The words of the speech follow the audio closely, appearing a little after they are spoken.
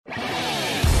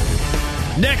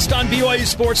Next on BYU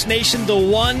Sports Nation, the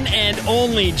one and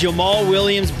only Jamal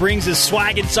Williams brings his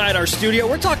swag inside our studio.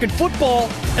 We're talking football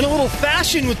and a little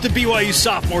fashion with the BYU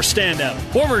sophomore standout.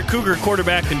 Former Cougar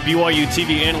quarterback and BYU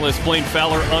TV analyst Blaine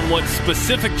Fowler on what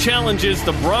specific challenges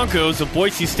the Broncos of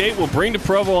Boise State will bring to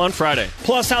Provo on Friday.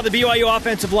 Plus how the BYU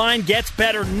offensive line gets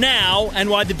better now and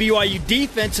why the BYU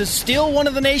defense is still one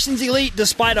of the nation's elite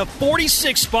despite a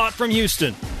 46 spot from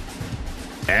Houston.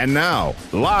 And now,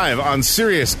 live on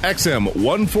Sirius XM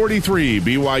 143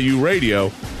 BYU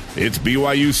Radio, it's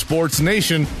BYU Sports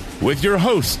Nation with your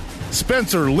hosts,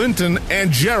 Spencer Linton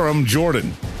and Jerem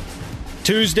Jordan.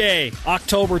 Tuesday,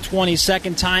 October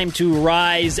 22nd, time to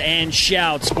rise and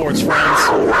shout, sports friends.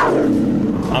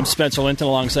 I'm Spencer Linton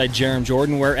alongside Jerem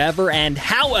Jordan, wherever and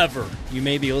however you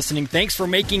may be listening. Thanks for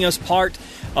making us part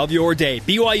of your day.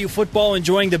 BYU football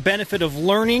enjoying the benefit of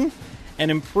learning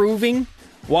and improving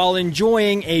while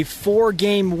enjoying a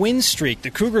 4-game win streak. The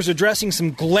Cougars addressing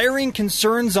some glaring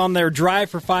concerns on their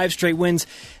drive for 5 straight wins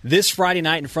this Friday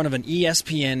night in front of an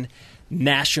ESPN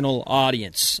national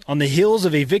audience. On the heels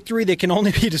of a victory that can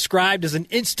only be described as an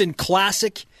instant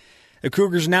classic, the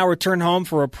Cougars now return home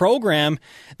for a program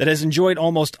that has enjoyed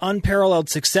almost unparalleled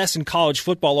success in college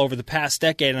football over the past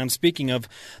decade, and I'm speaking of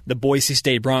the Boise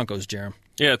State Broncos, Jerem.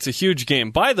 Yeah, it's a huge game.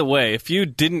 By the way, if you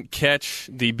didn't catch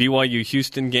the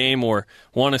BYU-Houston game or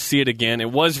want to see it again,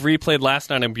 it was replayed last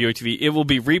night on BYU TV. It will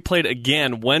be replayed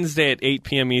again Wednesday at 8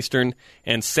 p.m. Eastern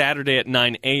and Saturday at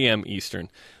 9 a.m. Eastern.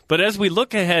 But as we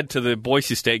look ahead to the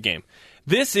Boise State game,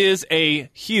 this is a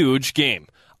huge game.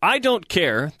 I don't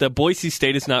care that Boise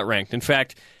State is not ranked. In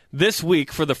fact, this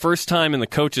week, for the first time in the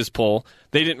coaches poll,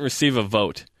 they didn't receive a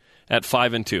vote at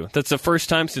 5-2. That's the first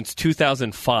time since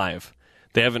 2005.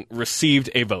 They haven't received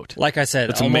a vote. Like I said,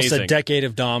 that's almost amazing. A decade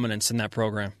of dominance in that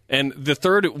program. And the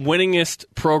third winningest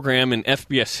program in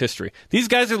FBS history. These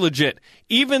guys are legit.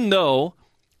 Even though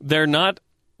they're not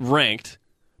ranked,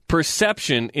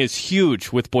 perception is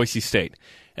huge with Boise State.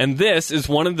 And this is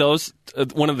one of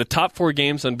the top 4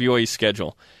 games on BYU's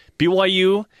schedule.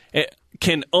 BYU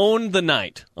can own the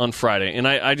night on Friday. And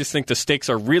I just think the stakes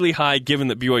are really high given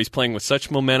that BYU is playing with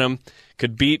such momentum,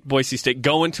 could beat Boise State,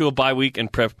 go into a bye week, and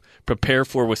prepare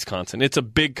for Wisconsin. It's a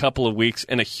big couple of weeks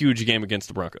and a huge game against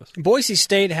the Broncos. Boise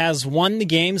State has won the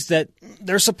games that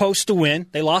they're supposed to win.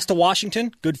 They lost to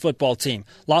Washington, good football team.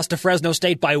 Lost to Fresno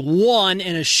State by 1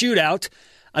 in a shootout.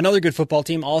 Another good football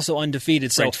team, also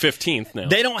undefeated. So ranked 15th now.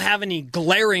 They don't have any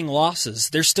glaring losses.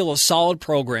 They're still a solid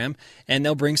program, and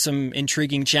they'll bring some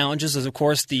intriguing challenges, as, of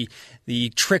course, the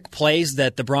trick plays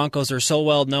that the Broncos are so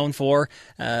well known for.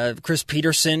 Chris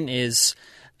Peterson is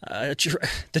the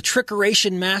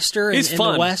trickeration master in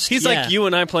the West. He's like you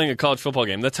and I playing a college football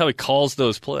game. That's how he calls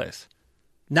those plays.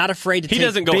 Not afraid to take big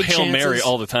chances. He doesn't go Hail Mary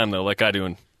all the time, though, like I do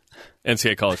in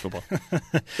NCAA college football.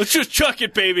 Let's just chuck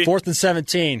it, baby. 4th and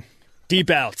 17. Deep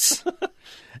outs.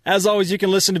 As always, you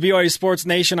can listen to BYU Sports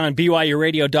Nation on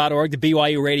BYURadio.org, the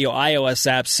BYU Radio iOS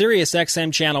app, Sirius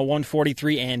XM Channel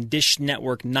 143, and Dish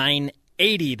Network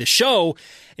 980. The show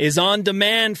is on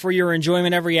demand for your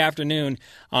enjoyment every afternoon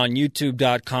on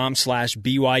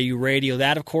YouTube.com/BYU Radio.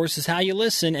 That, of course, is how you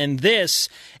listen, and this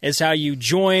is how you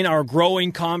join our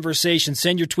growing conversation.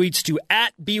 Send your tweets to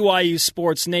 @BYU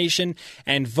Sports Nation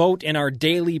and vote in our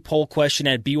daily poll question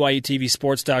at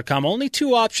BYUTVSports.com. Only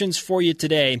 2 options for you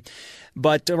today,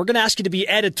 but we're going to ask you to be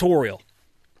editorial.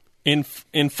 In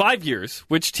 5 years,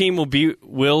 which team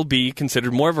will be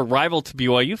considered more of a rival to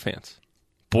BYU fans?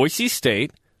 Boise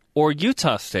State or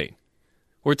Utah State?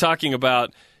 We're talking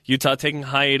about Utah taking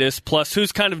hiatus, plus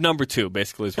who's kind of number 2,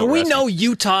 basically. Is what and we're we asking. know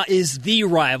Utah is the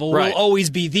rival, right. Will always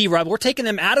be the rival. We're taking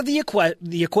them out of the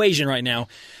equation right now.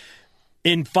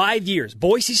 In 5 years,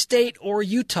 Boise State or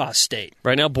Utah State?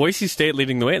 Right now, Boise State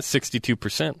leading the way at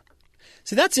 62%.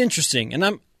 See, that's interesting,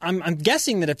 and I'm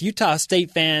guessing that if Utah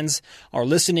State fans are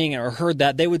listening or heard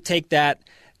that, they would take that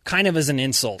kind of as an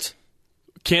insult.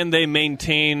 Can they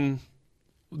maintain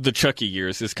the Chucky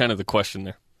years is kind of the question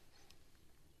there.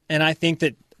 And I think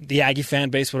that the Aggie fan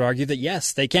base would argue that,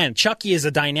 yes, they can. Chucky is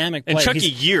a dynamic player. And Chucky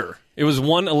year. It was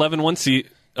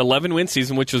 11-win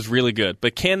season, which was really good.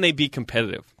 But can they be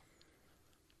competitive?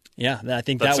 Yeah, I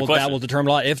think that will determine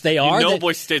a lot. If they are,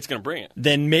 Boise State's going to bring it.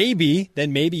 Then maybe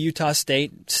Utah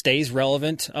State stays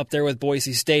relevant up there with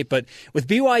Boise State. But with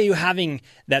BYU having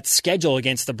that schedule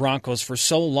against the Broncos for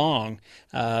so long,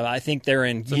 I think they're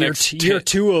in year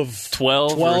 2 of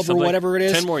 12 or whatever it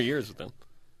is. 10 more years with them.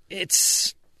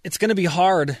 It's going to be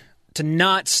hard to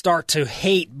not start to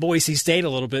hate Boise State a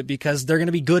little bit because they're going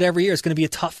to be good every year. It's going to be a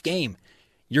tough game.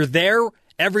 You're there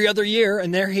every other year,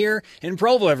 and they're here in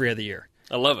Provo every other year.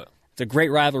 I love it. It's a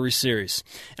great rivalry series.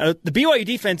 The BYU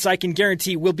defense, I can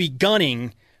guarantee, will be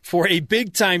gunning for a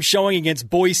big-time showing against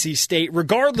Boise State,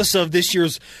 regardless of this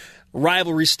year's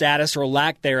rivalry status or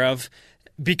lack thereof,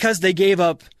 because they gave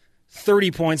up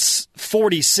 30 points,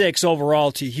 46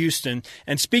 overall to Houston.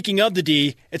 And speaking of the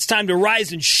D, it's time to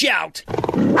rise and shout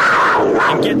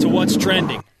and get to what's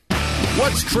trending.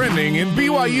 What's trending in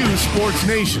BYU Sports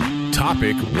Nation?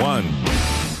 Topic 1.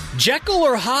 Jekyll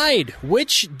or Hyde?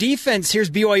 Which defense? Here's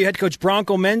BYU head coach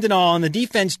Bronco Mendenhall on the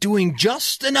defense doing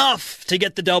just enough to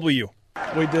get the W.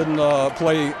 We didn't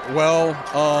play well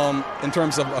in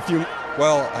terms of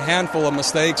a handful of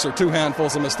mistakes or 2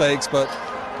 handfuls of mistakes, but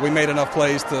we made enough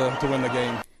plays to win the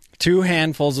game. 2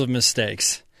 handfuls of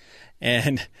mistakes.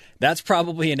 And that's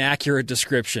probably an accurate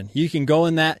description. You can go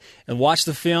in that and watch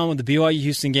the film of the BYU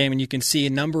Houston game, and you can see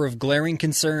a number of glaring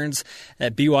concerns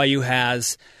that BYU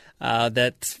has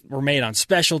that were made on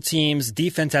special teams.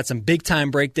 Defense had some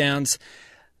big-time breakdowns.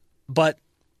 But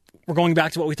we're going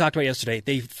back to what we talked about yesterday.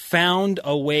 They found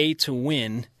a way to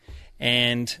win,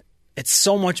 and it's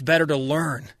so much better to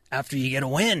learn after you get a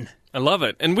win. I love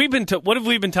it. And what have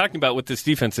we been talking about with this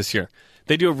defense this year?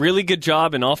 They do a really good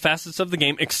job in all facets of the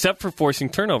game, except for forcing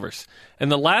turnovers.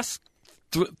 And the last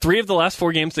 3 of the last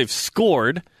 4 games, they've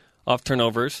scored off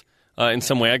turnovers in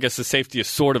some way. I guess the safety is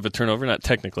sort of a turnover, not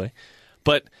technically.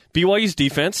 But BYU's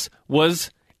defense was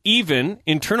even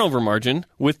in turnover margin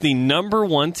with the number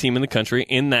 1 team in the country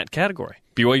in that category.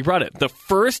 BYU brought it. The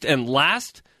first and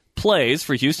last plays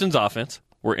for Houston's offense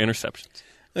were interceptions.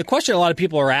 The question a lot of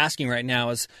people are asking right now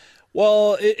is,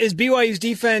 well, is BYU's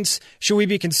defense, should we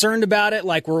be concerned about it?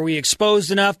 Like, were we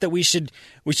exposed enough that we should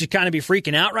kind of be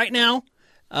freaking out right now?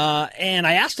 And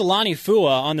I asked Alani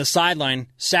Fua on the sideline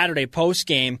Saturday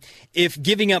postgame if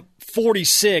giving up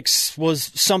 46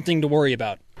 was something to worry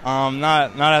about.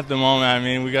 Not at the moment. I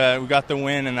mean, we got the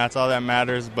win, and that's all that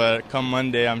matters. But come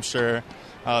Monday, I'm sure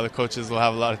the coaches will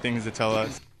have a lot of things to tell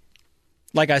us.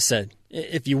 Like I said,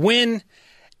 if you win,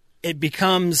 it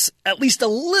becomes at least a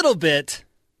little bit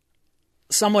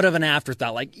somewhat of an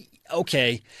afterthought. Like,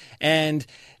 okay, and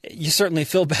you certainly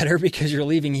feel better because you're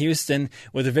leaving Houston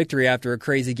with a victory after a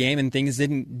crazy game,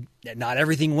 and not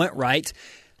everything went right.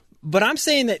 But I'm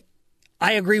saying that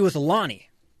I agree with Alani.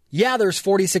 Yeah, there's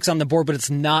 46 on the board, but it's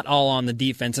not all on the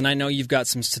defense. And I know you've got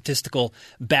some statistical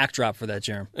backdrop for that,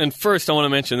 Jerem. And first, I want to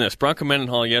mention this. Bronco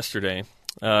Mendenhall yesterday,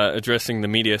 addressing the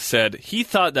media, said he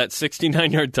thought that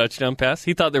 69-yard touchdown pass,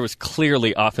 he thought there was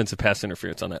clearly offensive pass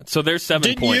interference on that. So there's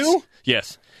 7 points. Did you?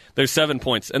 Yes, there's 7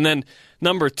 points. And then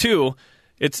number 2,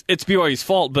 it's BYU's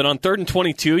fault, but on 3rd and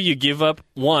 22, you give up,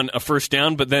 a first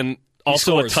down, but then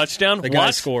also a touchdown. The guy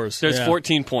scores. There's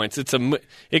 14 points.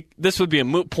 This would be a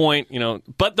moot point,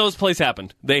 but those plays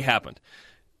happened. They happened.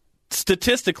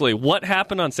 Statistically, what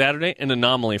happened on Saturday? An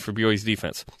anomaly for BYU's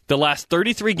defense. The last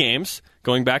 33 games,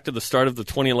 going back to the start of the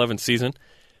 2011 season,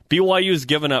 BYU has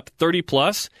given up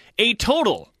 30-plus, a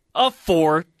total of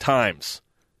 4 times.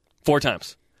 4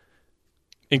 times,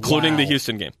 including the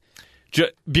Houston game.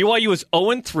 BYU was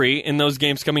 0-3 in those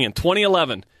games coming in.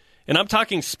 2011. And I'm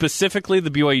talking specifically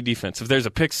the BYU defense. If there's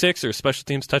a pick 6 or a special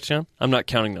teams touchdown, I'm not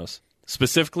counting those.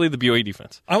 Specifically the BYU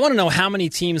defense. I want to know how many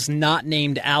teams not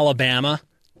named Alabama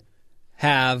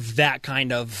have that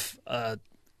kind of,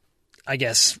 I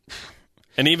guess.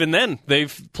 And even then,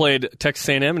 they've played Texas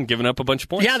A&M and given up a bunch of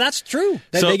points. Yeah, that's true.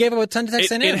 They gave up a ton to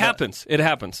Texas A&M. It happens. It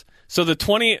happens. So the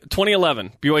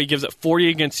 2011, BYU gives up 40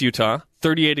 against Utah,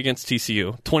 38 against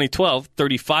TCU. 2012,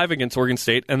 35 against Oregon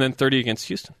State, and then 30 against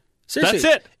Houston.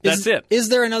 Seriously, That's it. Is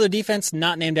there another defense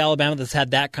not named Alabama that's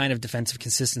had that kind of defensive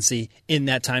consistency in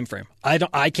that time frame?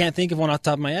 I can't think of one off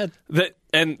the top of my head.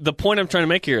 And the point I'm trying to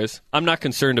make here is I'm not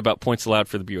concerned about points allowed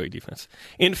for the BYU defense.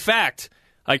 In fact,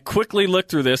 I quickly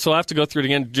looked through this, so I'll have to go through it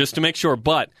again just to make sure.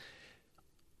 But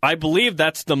I believe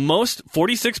that's the most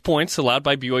 46 points allowed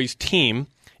by BYU's team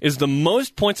is the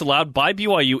most points allowed by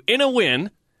BYU in a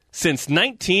win since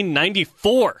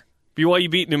 1994. BYU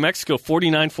beat New Mexico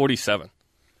 49-47.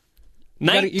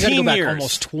 19 you gotta go back years.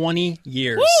 Almost 20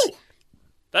 years. Woo!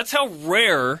 That's how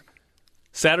rare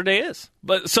Saturday is.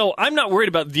 But so I'm not worried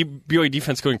about the BYU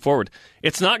defense going forward.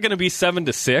 It's not going to be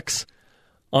 7-6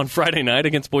 on Friday night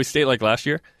against Boise State like last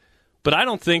year. But I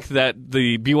don't think that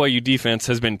the BYU defense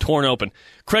has been torn open.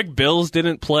 Craig Bills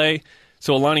didn't play,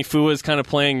 so Alani Fua is kind of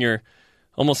playing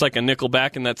almost like a nickel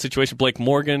back in that situation. Blake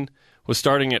Morgan was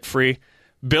starting at free.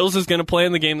 Bills is going to play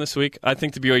in the game this week. I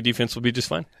think the BYU defense will be just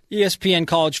fine. ESPN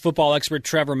college football expert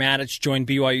Trevor Matich joined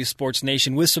BYU Sports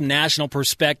Nation with some national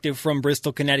perspective from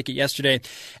Bristol, Connecticut yesterday.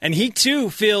 And he, too,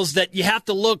 feels that you have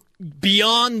to look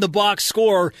beyond the box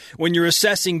score when you're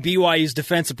assessing BYU's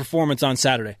defensive performance on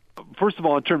Saturday. first of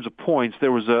all, in terms of points,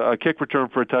 there was a kick return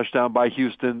for a touchdown by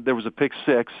Houston. There was a pick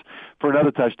six for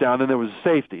another touchdown, and there was a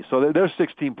safety. So there's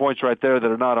 16 points right there that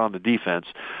are not on the defense.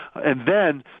 And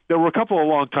then there were a couple of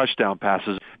long touchdown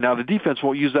passes. Now, the defense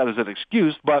won't use that as an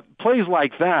excuse, but plays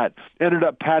like that ended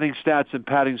up padding stats and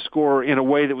padding score in a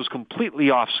way that was completely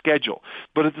off schedule.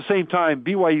 But at the same time,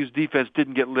 BYU's defense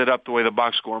didn't get lit up the way the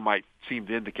box score might seem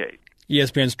to indicate.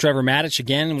 ESPN's Trevor Matich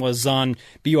again was on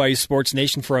BYU Sports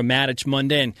Nation for a Matich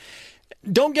Monday. And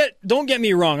don't get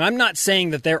me wrong. I'm not saying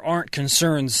that there aren't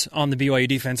concerns on the BYU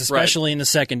defense, especially in the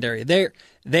secondary.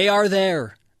 They are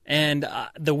there, and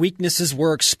the weaknesses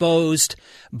were exposed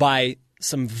by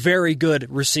some very good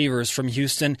receivers from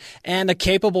Houston and a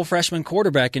capable freshman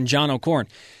quarterback in John O'Korn.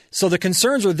 So the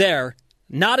concerns are there,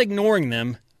 not ignoring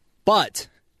them, but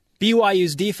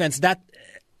BYU's defense, that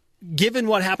given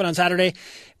what happened on Saturday,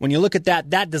 when you look at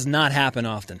that does not happen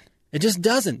often. It just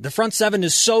doesn't. The front seven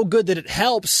is so good that it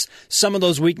helps some of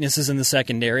those weaknesses in the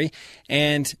secondary.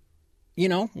 And,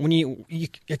 when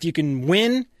if you can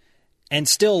win and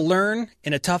still learn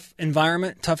in a tough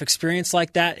environment, tough experience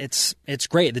like that, it's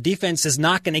great. The defense is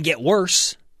not going to get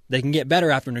worse. They can get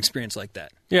better after an experience like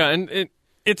that. Yeah, and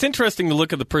it's interesting to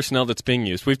look at the personnel that's being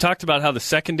used. We've talked about how the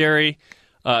secondary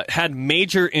had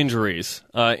major injuries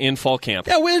in fall camp.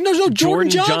 Yeah, there's no Jordan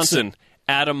Johnson.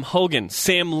 Adam Hogan.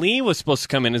 Sam Lee was supposed to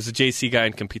come in as a JC guy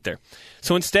and compete there.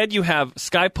 So instead you have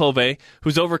Sky Pove,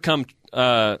 who's overcome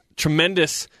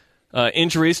tremendous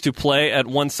injuries to play at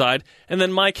one side, and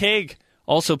then Mike Haig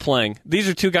also playing. These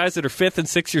are two guys that are 5th and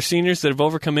 6th year seniors that have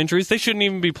overcome injuries. They shouldn't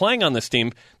even be playing on this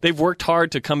team. They've worked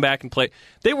hard to come back and play.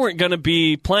 They weren't going to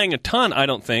be playing a ton, I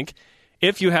don't think,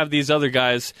 if you have these other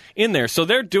guys in there. So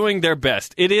they're doing their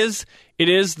best. It is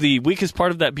the weakest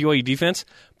part of that BYU defense,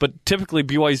 but typically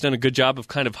BYU's done a good job of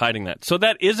kind of hiding that. So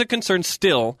that is a concern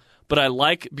still, but I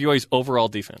like BYU's overall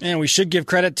defense. And we should give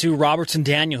credit to Robertson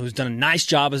Daniel, who's done a nice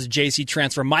job as a JC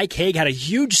transfer. Mike Haig had a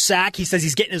huge sack. He says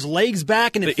he's getting his legs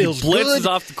back, and it feels good. He blitzes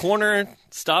off the corner,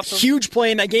 stops him. Huge play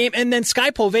in that game. And then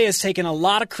Sky Pove has taken a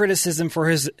lot of criticism for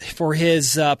his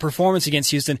performance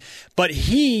against Houston, but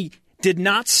he did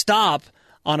not stop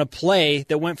on a play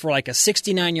that went for like a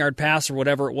 69-yard pass or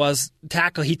whatever it was.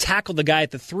 He tackled the guy at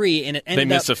the 3, and it ended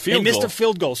They missed a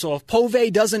field goal. So if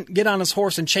Pove doesn't get on his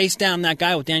horse and chase down that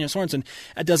guy with Daniel Sorensen,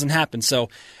 that doesn't happen. So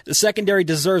the secondary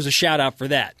deserves a shout-out for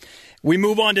that. We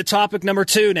move on to topic number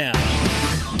 2 now.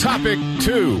 Topic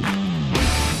 2.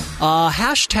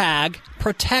 Hashtag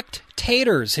protect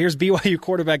taters. Here's BYU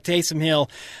quarterback Taysom Hill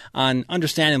on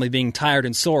understandably being tired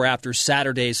and sore after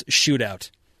Saturday's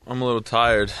shootout. I'm a little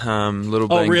tired, a little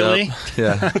banged really? up.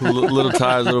 Yeah, a little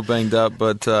tired, a little banged up,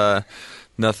 but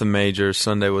nothing major.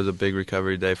 Sunday was a big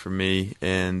recovery day for me,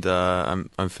 and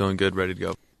I'm feeling good, ready to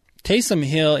go. Taysom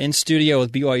Hill in studio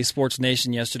with BYU Sports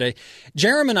Nation yesterday.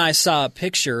 Jerem and I saw a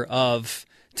picture of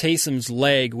Taysom's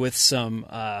leg with some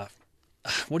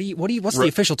what's the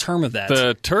official term of that?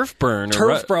 The turf burn.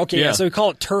 Turf burn. Okay, yeah. So we call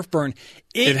it turf burn.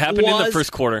 It happened in the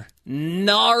first quarter.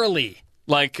 Gnarly.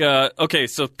 Like, okay,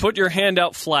 so put your hand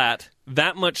out flat,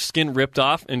 that much skin ripped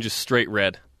off, and just straight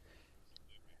red.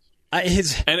 And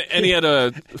he had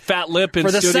a fat lip in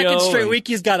studio. For the second straight week,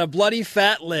 he's got a bloody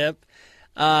fat lip,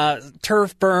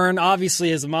 turf burn, obviously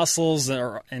his muscles,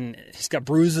 and he's got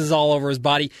bruises all over his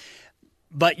body.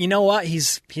 But you know what?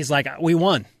 He's like, we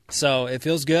won. So it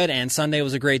feels good, and Sunday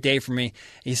was a great day for me.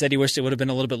 He said he wished it would have been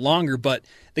a little bit longer, but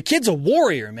the kid's a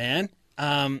warrior, man.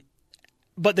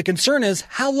 But the concern is,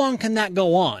 how long can that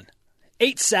go on?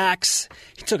 8 sacks.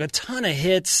 He took a ton of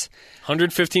hits.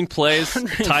 115 plays.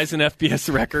 Ties an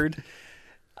FBS record.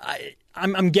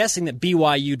 I'm guessing that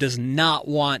BYU does not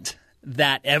want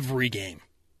that every game.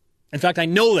 In fact, I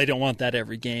know they don't want that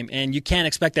every game, and you can't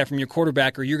expect that from your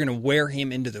quarterback or you're going to wear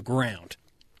him into the ground.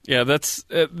 Yeah,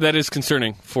 that is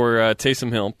concerning for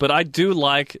Taysom Hill. But I do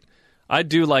like how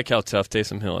tough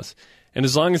Taysom Hill is. And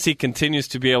as long as he continues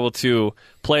to be able to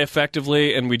play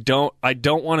effectively, and I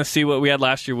don't want to see what we had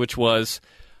last year, which was,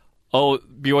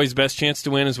 BYU's best chance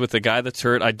to win is with a guy that's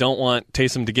hurt. I don't want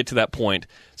Taysom to get to that point.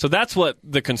 So that's what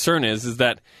the concern is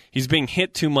that he's being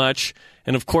hit too much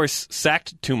and, of course,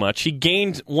 sacked too much. He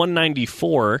gained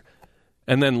 194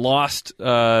 and then lost,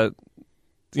 on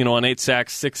 8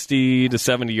 sacks, 60 to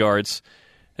 70 yards.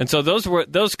 And so those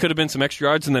could have been some extra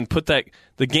yards, and then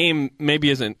the game maybe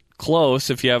isn't close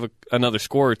if you have another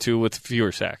score or two with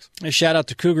fewer sacks. A shout out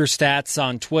to Cougar Stats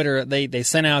on Twitter. They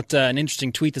sent out an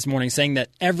interesting tweet this morning saying that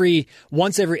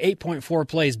once every 8.4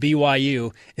 plays,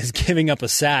 BYU is giving up a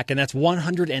sack, and that's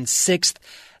 106th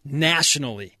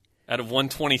nationally. Out of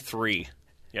 123.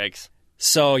 Yikes.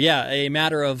 So, yeah, a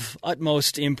matter of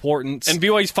utmost importance. And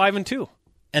BYU's 5-2.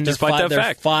 And despite that they're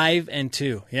fact.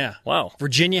 5-2. Yeah. Wow.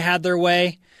 Virginia had their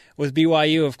way with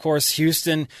BYU. Of course,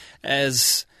 Houston,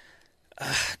 as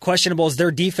questionable as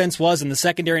their defense was in the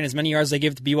secondary and as many yards they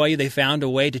give to BYU, they found a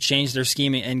way to change their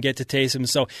scheme and get to Taysom.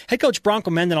 So head coach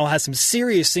Bronco Mendenhall has some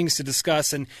serious things to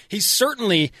discuss, and he's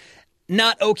certainly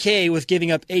not okay with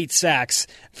giving up 8 sacks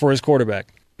for his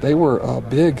quarterback. They were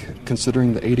big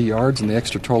considering the 80 yards and the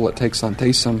extra toll it takes on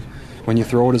Taysom. When you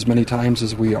throw it as many times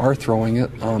as we are throwing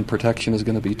it, protection is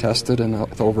going to be tested, and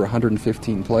with over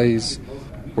 115 plays,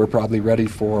 we're probably ready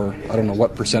for, I don't know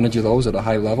what percentage of those at a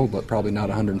high level, but probably not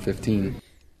 115.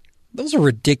 Those are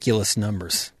ridiculous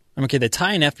numbers. Okay, they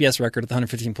tie an FBS record with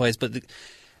 115 plays, but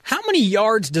how many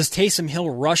yards does Taysom Hill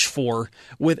rush for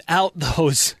without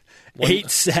those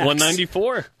 8 sacks?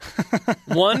 194.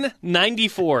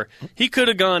 194. He could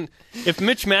have gone, if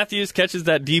Mitch Matthews catches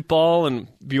that deep ball and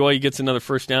BYU gets another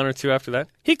first down or two after that,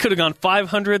 he could have gone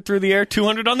 500 through the air,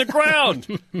 200 on the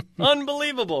ground.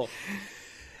 Unbelievable.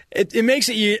 It makes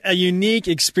it a unique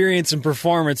experience and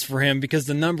performance for him because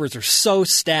the numbers are so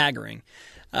staggering.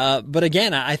 But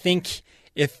again, I think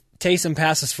if Taysom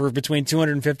passes for between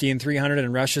 250 and 300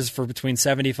 and rushes for between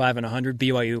 75 and 100,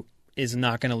 BYU is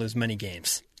not going to lose many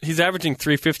games. He's averaging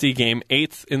 350 a game,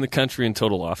 8th in the country in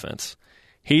total offense.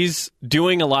 He's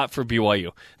doing a lot for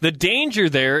BYU. The danger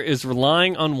there is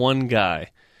relying on one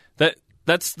guy.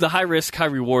 That's the high-risk,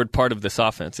 high-reward part of this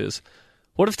offense is,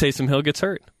 what if Taysom Hill gets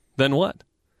hurt? Then what?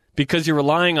 Because you're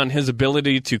relying on his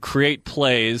ability to create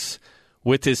plays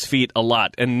with his feet a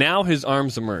lot. And now his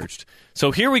arms emerged.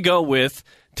 So here we go with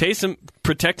Taysom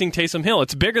protecting Taysom Hill.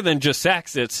 It's bigger than just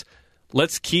sacks. It's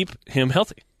let's keep him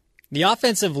healthy. The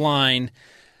offensive line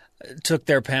took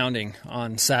their pounding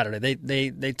on Saturday.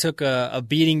 They took a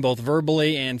beating both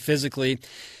verbally and physically.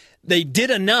 They did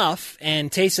enough,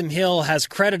 and Taysom Hill has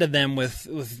credited them with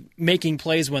making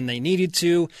plays when they needed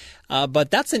to. But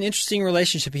that's an interesting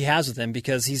relationship he has with them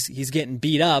because he's getting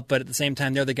beat up, but at the same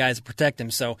time they're the guys that protect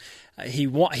him. So he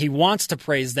wants to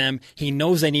praise them. He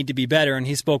knows they need to be better, and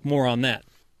he spoke more on that.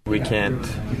 We can't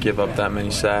give up that many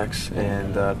sacks,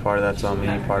 and part of that's on me,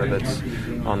 part of it's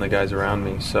on the guys around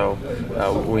me. So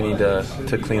we need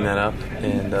to clean that up,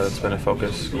 and that's been a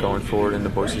focus going forward into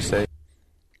Boise State.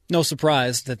 No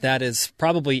surprise that is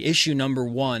probably issue number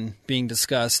 1 being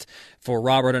discussed for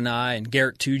Robert and I and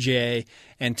Garrett Tujague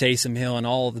and Taysom Hill and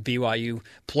all of the BYU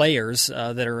players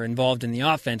that are involved in the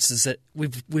offense is that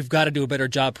we've got to do a better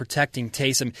job protecting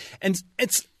Taysom. And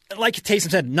it's like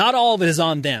Taysom said, not all of it is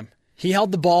on them. He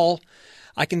held the ball.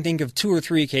 I can think of 2 or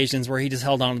 3 occasions where he just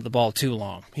held on to the ball too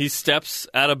long. He steps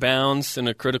out of bounds in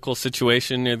a critical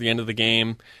situation near the end of the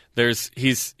game.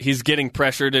 He's getting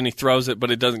pressured and he throws it, but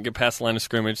it doesn't get past the line of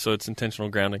scrimmage, so it's intentional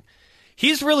grounding.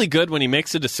 He's really good when he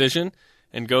makes a decision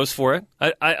and goes for it.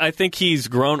 I think he's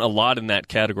grown a lot in that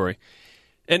category.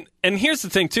 And here's the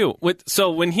thing, too.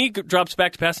 So when he drops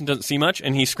back to pass and doesn't see much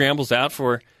and he scrambles out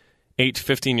for 8 to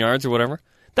 15 yards or whatever,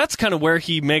 that's kind of where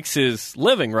he makes his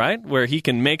living, right? Where he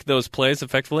can make those plays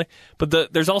effectively.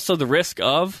 But there's also the risk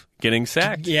of getting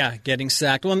sacked. Yeah, getting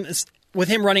sacked. Well, with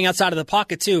him running outside of the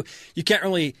pocket, too, you can't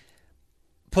really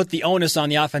put the onus on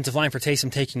the offensive line for Taysom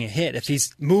taking a hit. If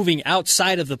he's moving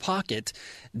outside of the pocket,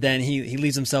 then he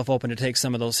leaves himself open to take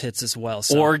some of those hits as well.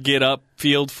 So. Or get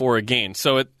upfield for a gain.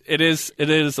 So it is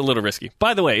a little risky.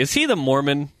 By the way, is he the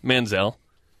Mormon Manziel?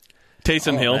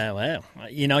 Taysom Hill.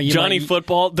 Well, Johnny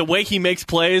Football, the way he makes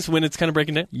plays when it's kind of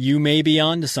breaking down. You may be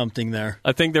onto something there.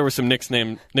 I think there were some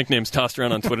nicknames tossed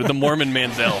around on Twitter. The Mormon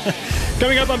Manziel.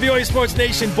 Coming up on BYU Sports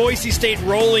Nation, Boise State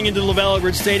rolling into LaVell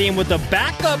Edwards Stadium with a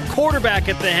backup quarterback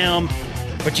at the helm,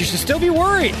 but you should still be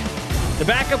worried. The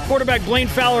backup quarterback, Blaine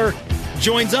Fowler,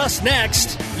 joins us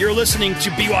next. You're listening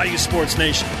to BYU Sports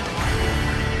Nation.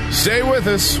 Stay with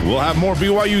us. We'll have more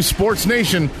BYU Sports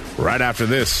Nation right after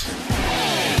this.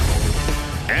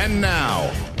 And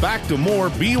now, back to more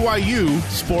BYU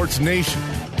Sports Nation.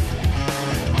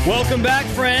 Welcome back,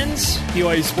 friends.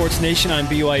 BYU Sports Nation on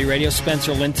BYU Radio.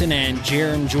 Spencer Linton and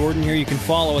Jerem Jordan here. You can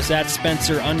follow us at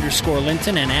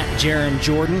Spencer_Linton and at Jerem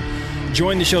Jordan.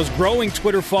 Join the show's growing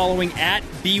Twitter following at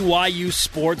BYU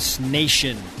Sports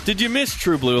Nation. Did you miss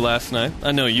True Blue last night?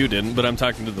 I know you didn't, but I'm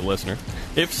talking to the listener.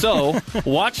 If so,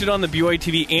 watch it on the BYU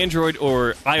TV Android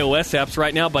or iOS apps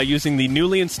right now by using the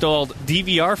newly installed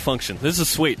DVR function. This is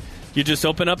sweet. You just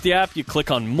open up the app, you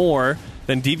click on More,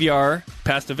 then DVR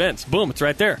past events. Boom, it's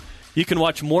right there. You can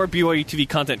watch more BYU TV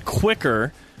content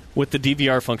quicker with the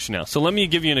DVR function now. So let me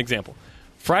give you an example.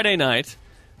 Friday night,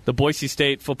 the Boise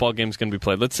State football game is going to be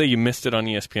played. Let's say you missed it on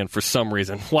ESPN for some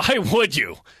reason. Why would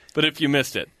you? But if you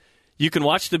missed it, you can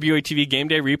watch the BYU TV Game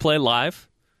Day replay live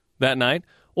that night.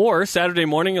 Or Saturday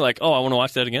morning, you're like, oh, I want to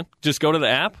watch that again. Just go to the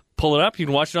app, pull it up. You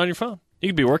can watch it on your phone. You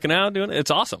could be working out, doing it.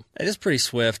 It's awesome. It is pretty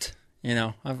swift. You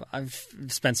know, I've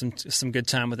spent some good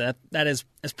time with that. That's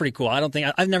pretty cool.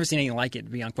 I've never seen anything like it, to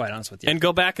be quite honest with you. And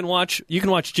go back and watch. You can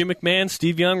watch Jim McMahon,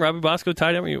 Steve Young, Robbie Bosco,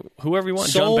 Ty Detmer, whoever you want.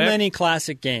 So John Beck. many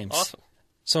classic games. Awesome.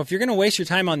 So if you're going to waste your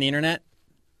time on the internet,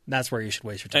 that's where you should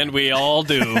waste your time. And we all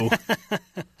do.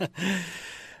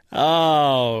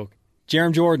 Oh,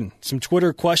 Jarom Jordan, some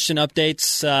Twitter question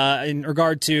updates in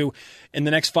regard to, in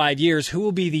the next 5 years, who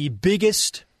will be the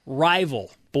biggest rival?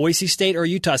 Boise State or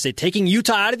Utah State? Taking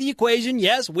Utah out of the equation,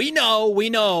 yes, we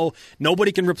know.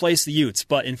 Nobody can replace the Utes.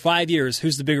 But in 5 years,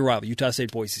 who's the bigger rival, Utah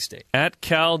State, Boise State? At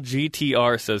Cal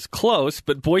GTR says close,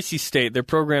 but Boise State, their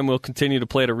program will continue to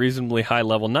play at a reasonably high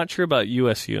level. Not sure about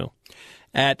USU.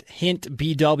 At Hint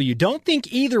BW, don't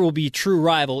think either will be true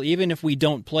rival, even if we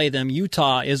don't play them.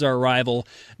 Utah is our rival,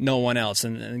 no one else.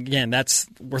 And again,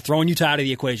 we're throwing Utah out of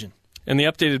the equation. And the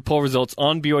updated poll results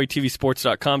on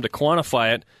BYUTVsports.com to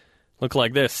quantify it look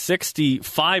like this: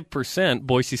 65%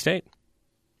 Boise State.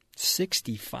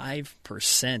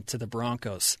 65% to the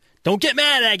Broncos. Don't get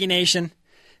mad, Aggie Nation.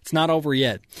 It's not over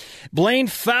yet. Blaine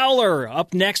Fowler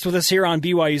up next with us here on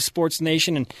BYU Sports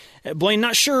Nation. And Blaine,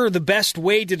 not sure the best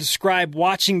way to describe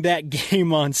watching that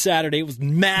game on Saturday. It was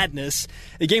madness.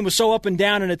 The game was so up and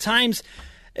down and at times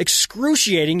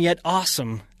excruciating yet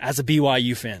awesome as a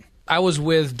BYU fan. I was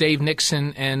with Dave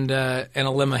Nixon and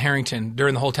Alema Harrington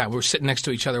during the whole time. We were sitting next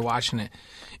to each other watching it.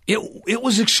 It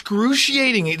was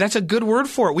excruciating. That's a good word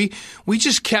for it. We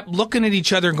just kept looking at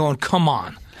each other and going, come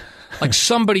on. Like,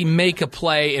 somebody make a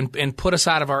play and put us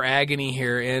out of our agony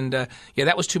here. And,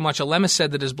 that was too much. Alema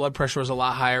said that his blood pressure was a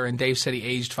lot higher, and Dave said he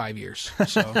aged 5 years.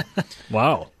 So,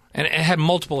 wow. And it had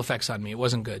multiple effects on me. It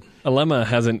wasn't good. Alema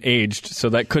hasn't aged, so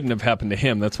that couldn't have happened to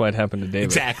him. That's why it happened to David.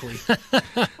 Exactly.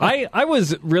 I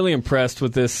was really impressed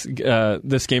with this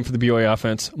game for the BYU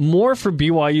offense. More for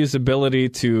BYU's ability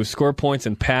to score points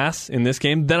and pass in this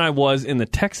game than I was in the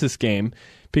Texas game,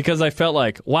 because I felt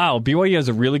like, wow, BYU has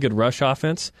a really good rush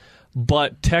offense,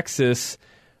 but Texas,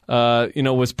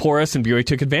 was porous, and BYU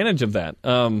took advantage of that.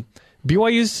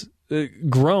 BYU's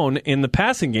grown in the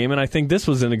passing game, and I think this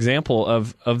was an example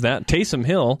of that. Taysom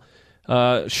Hill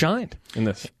shined in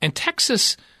this. And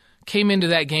Texas came into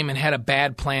that game and had a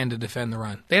bad plan to defend the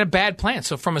run. They had a bad plan.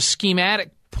 So from a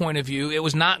schematic point of view, it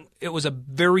was a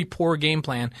very poor game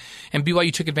plan, and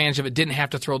BYU took advantage of it, didn't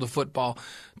have to throw the football.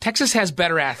 Texas has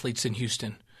better athletes than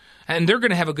Houston, and they're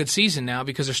going to have a good season now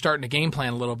because they're starting to game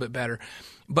plan a little bit better.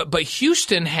 But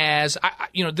Houston has,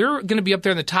 they're going to be up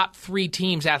there in the top 3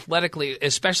 teams athletically,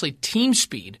 especially team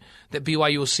speed, that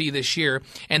BYU will see this year.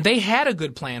 And they had a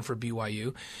good plan for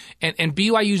BYU. And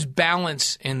BYU's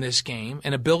balance in this game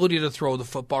and ability to throw the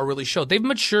football really showed. They've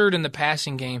matured in the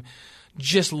passing game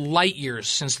just light years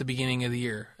since the beginning of the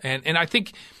year. And I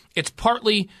think it's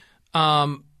partly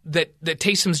that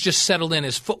Taysom's just settled in.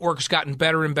 His footwork's gotten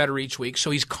better and better each week, so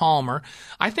he's calmer.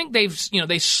 I think they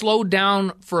slowed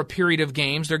down for a period of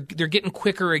games. They're getting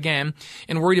quicker again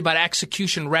and worried about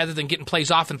execution rather than getting plays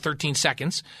off in 13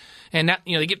 seconds. And that,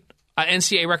 they get an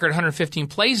NCAA record 115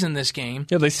 plays in this game.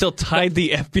 Yeah, they still tied the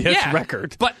FBS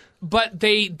record. But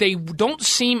they don't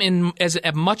seem in as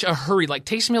much a hurry. Like,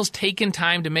 Taysom Hill's taken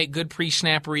time to make good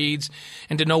pre-snap reads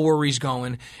and to know where he's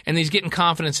going, and he's getting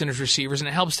confidence in his receivers, and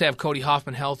it helps to have Cody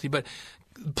Hoffman healthy. But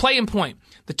play in point,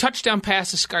 the touchdown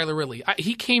pass to Skylar Ridley.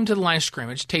 He came to the line of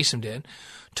scrimmage, Taysom did,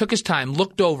 took his time,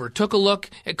 looked over, took a look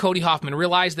at Cody Hoffman,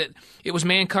 realized that it was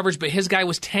man coverage, but his guy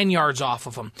was 10 yards off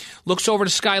of him. Looks over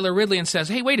to Skylar Ridley and says,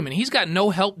 hey, wait a minute, he's got no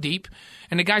help deep,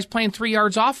 and the guy's playing 3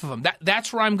 yards off of him.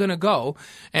 That's where I'm going to go.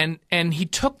 And he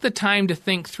took the time to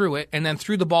think through it and then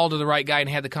threw the ball to the right guy and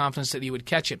had the confidence that he would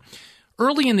catch it.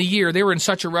 Early in the year, they were in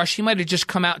such a rush, he might have just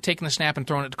come out, taken the snap, and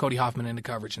thrown it to Cody Hoffman into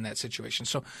coverage in that situation.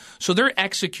 So they're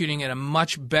executing at a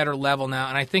much better level now,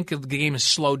 and I think the game has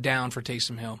slowed down for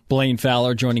Taysom Hill. Blaine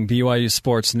Fowler joining BYU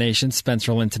Sports Nation.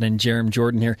 Spencer Linton and Jarom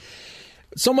Jordan here.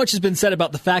 So much has been said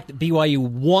about the fact that BYU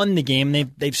won the game.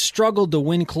 They've struggled to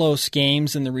win close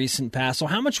games in the recent past. So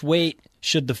how much weight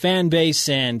should the fan base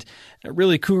and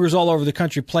really Cougars all over the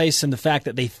country place in the fact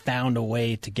that they found a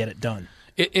way to get it done?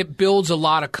 It builds a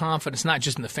lot of confidence, not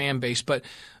just in the fan base, but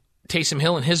Taysom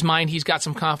Hill, in his mind, he's got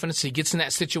some confidence. He gets in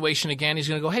that situation again. He's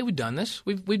going to go, hey, we've done this.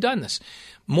 We've done this.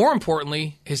 More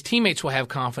importantly, his teammates will have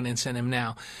confidence in him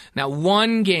now. Now,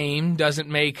 one game doesn't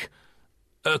make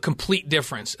a complete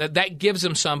difference. That gives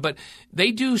them some, but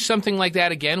they do something like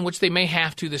that again, which they may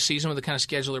have to this season with the kind of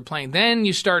schedule they're playing. Then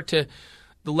the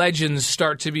legends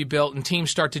start to be built, and teams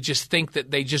start to just think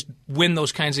that they just win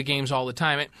those kinds of games all the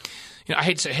time. I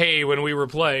hate to say, hey, when we were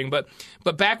playing, but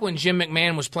back when Jim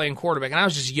McMahon was playing quarterback, and I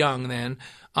was just young then,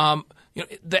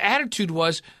 the attitude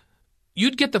was,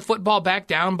 you'd get the football back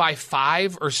down by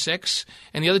 5 or 6,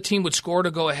 and the other team would score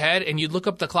to go ahead, and you'd look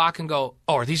up the clock and go,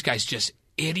 oh, are these guys just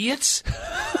idiots?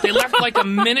 They left like a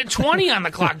minute 20 on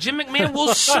the clock. Jim McMahon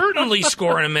will certainly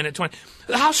score in a minute 20.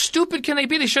 How stupid can they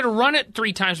be? They should have run it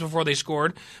 3 times before they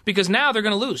scored, because now they're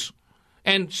going to lose.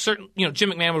 And Jim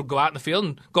McMahon would go out in the field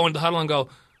and go into the huddle and go,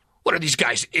 what are these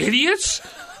guys, idiots?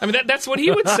 I mean, that's what he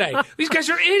would say. These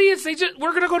guys are idiots. We're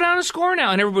going to go down and score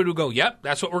now. And everybody would go, yep,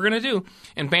 that's what we're going to do.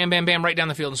 And bam, bam, bam, right down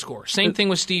the field and score. Same thing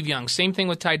with Steve Young. Same thing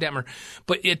with Ty Detmer.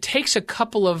 But it takes a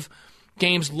couple of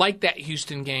games like that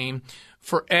Houston game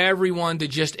for everyone to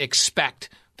just expect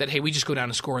that, hey, we just go down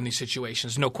and score in these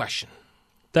situations. No question.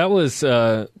 That's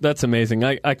amazing.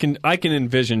 I can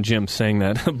envision Jim saying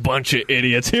that. A bunch of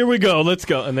idiots. Here we go. Let's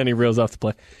go. And then he reels off the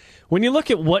play. When you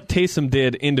look at what Taysom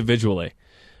did individually,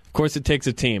 of course it takes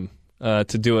a team to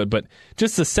do it, but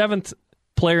just the 7th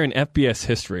player in FBS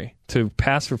history to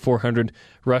pass for 400,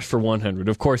 rush for 100.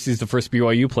 Of course, he's the first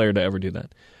BYU player to ever do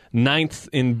that. 9th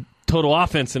in total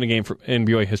offense in a game in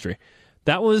BYU history.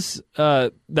 That was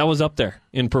up there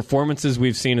in performances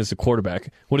we've seen as a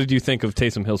quarterback. What did you think of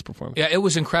Taysom Hill's performance? Yeah, it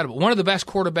was incredible. One of the best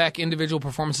quarterback individual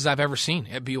performances I've ever seen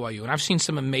at BYU, and I've seen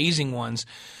some amazing ones.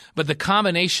 But the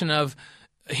combination of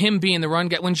him being the run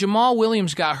guy, when Jamal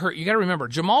Williams got hurt, you got to remember,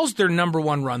 Jamal's their number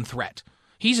 1 run threat.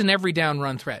 He's an every down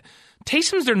run threat.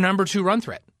 Taysom's their number 2 run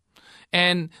threat.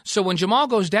 And so when Jamal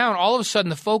goes down, all of a sudden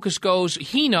the focus goes,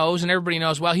 he knows and everybody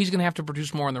knows, well, he's going to have to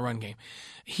produce more in the run game.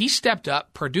 He stepped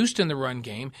up, produced in the run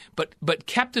game, but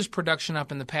kept his production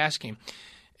up in the pass game.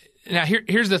 Now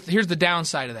here's the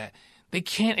downside of that. They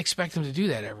can't expect him to do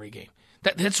that every game.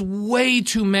 That's way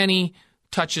too many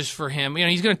touches for him.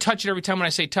 He's going to touch it every time. When I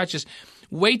say touches,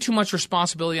 way too much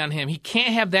responsibility on him. He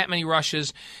can't have that many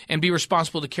rushes and be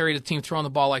responsible to carry the team throwing the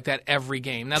ball like that every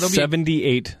game. Now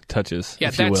 78 touches,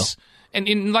 if you will.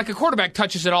 And like a quarterback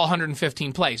touches it all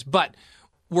 115 plays. But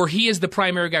where he is the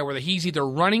primary guy, whether he's either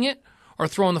running it or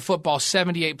throwing the football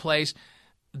 78 plays,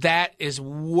 that is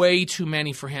way too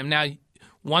many for him. Now,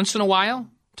 once in a while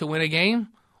to win a game,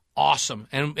 awesome.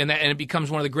 And it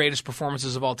becomes one of the greatest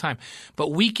performances of all time.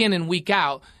 But week in and week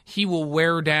out, he will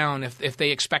wear down if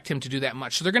they expect him to do that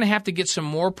much. So they're going to have to get some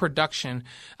more production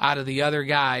out of the other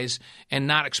guys and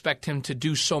not expect him to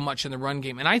do so much in the run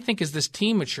game. And I think as this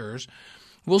team matures,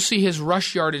 we'll see his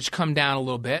rush yardage come down a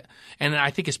little bit, and I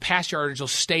think his pass yardage will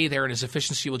stay there and his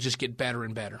efficiency will just get better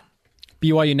and better.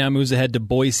 BYU now moves ahead to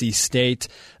Boise State,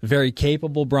 a very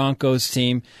capable Broncos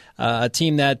team, a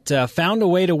team that found a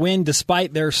way to win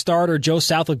despite their starter, Joe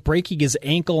Southwick, breaking his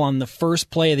ankle on the first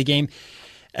play of the game.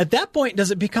 At that point, does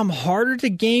it become harder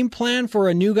to game plan for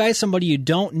a new guy, somebody you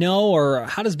don't know, or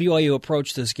how does BYU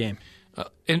approach this game?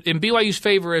 In BYU's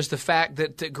favor is the fact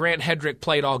that Grant Hedrick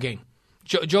played all game.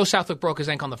 Joe Southwick broke his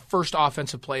ankle on the first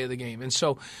offensive play of the game, and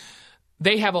so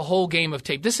they have a whole game of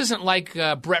tape. This isn't like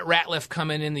Brett Ratliff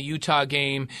coming in the Utah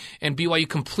game and BYU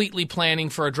completely planning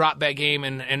for a drop-back game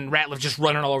and Ratliff just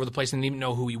running all over the place and didn't even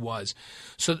know who he was.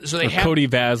 So they have Cody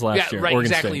Vaz last year. Right,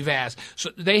 Oregon exactly, State. Vaz.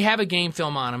 So they have a game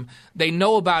film on him. They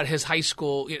know about his high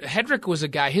school. Hedrick was a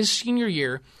guy, his senior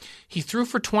year, he threw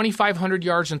for 2,500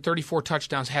 yards and 34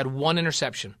 touchdowns, had 1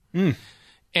 interception.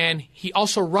 And he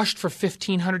also rushed for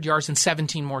 1,500 yards and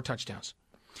 17 more touchdowns.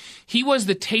 He was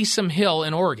the Taysom Hill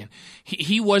in Oregon.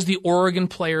 He was the Oregon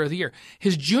Player of the Year.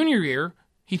 His junior year,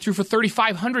 he threw for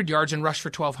 3,500 yards and rushed for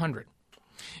 1,200.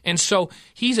 And so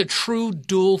he's a true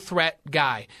dual threat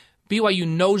guy. BYU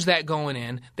knows that going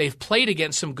in. They've played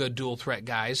against some good dual threat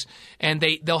guys, and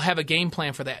they'll have a game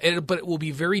plan for that. But it will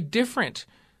be very different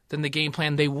than the game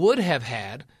plan they would have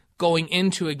had going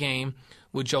into a game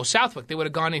with Joe Southwick. They would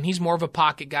have gone in. He's more of a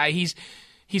pocket guy. He's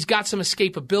got some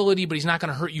escapability, but he's not going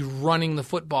to hurt you running the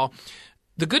football.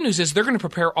 The good news is they're going to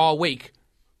prepare all week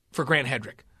for Grant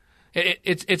Hedrick.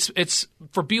 It's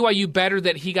for BYU better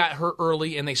that he got hurt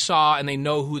early and they saw and they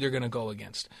know who they're going to go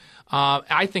against.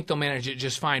 I think they'll manage it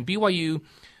just fine. BYU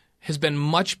has been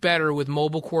much better with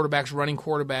mobile quarterbacks, running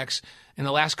quarterbacks in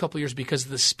the last couple of years because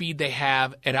of the speed they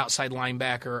have at outside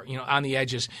linebacker, on the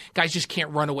edges. Guys just can't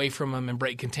run away from them and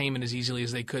break containment as easily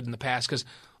as they could in the past because,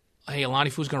 hey, Alani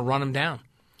Fu's going to run them down.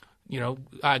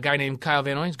 A guy named Kyle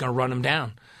Van Noy is going to run him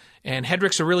down. And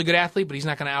Hedrick's a really good athlete, but he's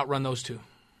not going to outrun those two.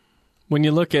 When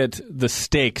you look at the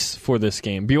stakes for this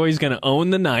game, BYU's going to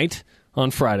own the night on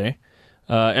Friday.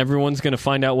 Everyone's going to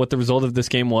find out what the result of this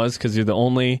game was because you're the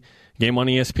only game on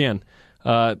ESPN.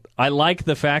 I like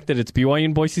the fact that it's BYU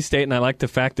and Boise State, and I like the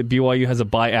fact that BYU has a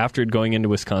bye after it going into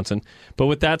Wisconsin. But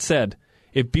with that said,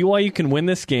 if BYU can win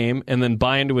this game and then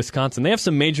bye into Wisconsin, they have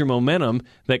some major momentum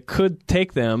that could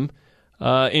take them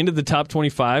into the top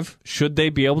 25. Should they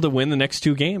be able to win the next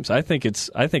 2 games? I think it's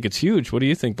huge. What do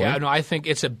you think, Blaine? Yeah, no, I think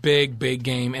it's a big, big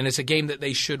game, and it's a game that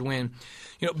they should win.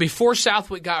 Before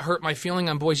Southwick got hurt, my feeling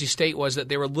on Boise State was that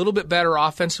they were a little bit better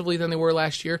offensively than they were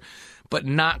last year, but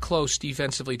not close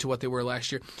defensively to what they were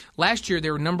last year. Last year, they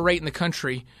were number 8 in the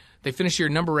country. They finished year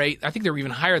number 8. I think they were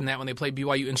even higher than that when they played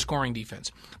BYU in scoring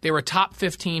defense. They were a top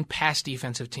 15 pass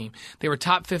defensive team. They were a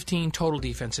top 15 total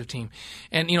defensive team.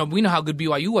 And, we know how good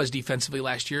BYU was defensively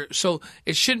last year, so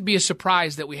it shouldn't be a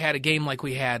surprise that we had a game like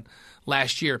we had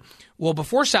last year. Well,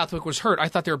 before Southwick was hurt, I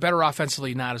thought they were better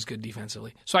offensively, not as good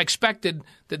defensively. So I expected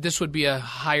that this would be a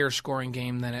higher scoring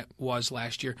game than it was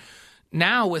last year.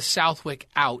 Now with Southwick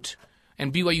out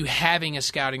and BYU having a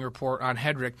scouting report on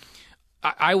Hedrick,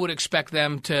 I would expect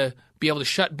them to be able to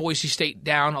shut Boise State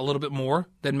down a little bit more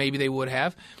than maybe they would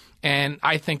have. And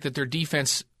I think that their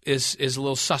defense is a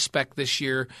little suspect this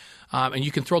year, and you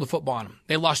can throw the football on them.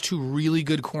 They lost 2 really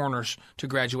good corners to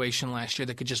graduation last year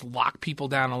that could just lock people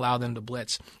down and allow them to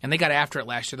blitz. And they got after it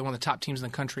last year. They're one of the top teams in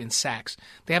the country in sacks.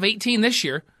 They have 18 this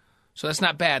year, so that's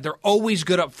not bad. They're always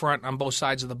good up front on both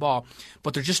sides of the ball,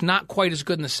 but they're just not quite as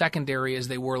good in the secondary as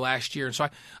they were last year. And so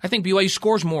I think BYU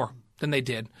scores more than they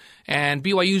did. And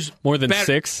BYU's more than better.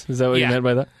 6? Is that what you meant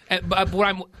by that? But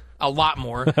I'm a lot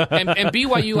more. And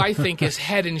BYU, I think, is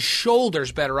head and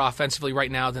shoulders better offensively right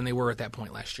now than they were at that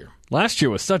point last year. Last year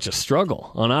was such a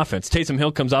struggle on offense. Taysom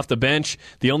Hill comes off the bench,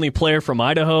 the only player from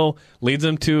Idaho, leads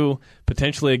them to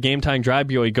potentially a game-tying drive.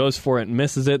 BYU goes for it and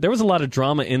misses it. There was a lot of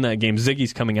drama in that game.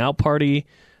 Ziggy's coming out party.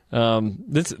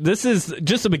 This is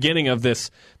just the beginning of this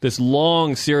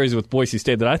long series with Boise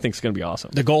State that I think is going to be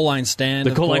awesome. The goal line stand.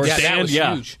 The goal line stand, that was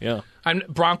huge. Yeah.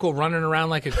 Bronco running around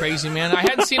like a crazy man. I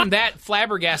hadn't seen him that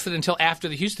flabbergasted until after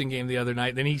the Houston game the other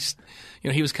night. Then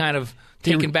he was kind of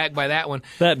taken back by that one.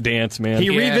 That dance, man. He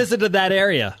revisited that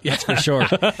area. That's for sure.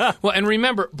 Well, and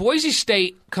remember, Boise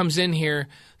State comes in here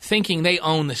thinking they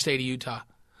own the state of Utah.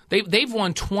 They've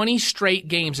won 20 straight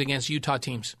games against Utah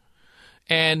teams.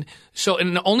 And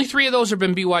only 3 of those have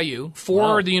been BYU, 4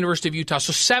 are the University of Utah.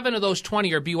 So 7 of those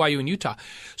 20 are BYU and Utah.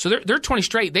 So they're 20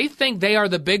 straight. They think they are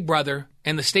the big brother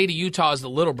and the state of Utah is the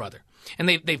little brother. And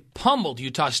they've pummeled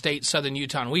Utah State, Southern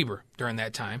Utah, and Weber during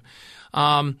that time.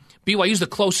 BYU's the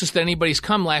closest that anybody's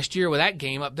come last year with that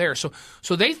game up there. So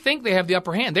they think they have the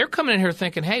upper hand. They're coming in here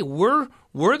thinking, hey, we're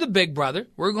the big brother.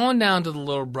 We're going down to the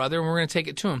little brother, and we're going to take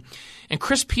it to him. And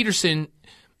Chris Peterson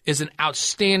is an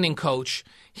outstanding coach.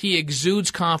 He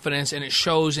exudes confidence, and it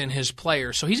shows in his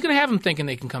players. So he's going to have them thinking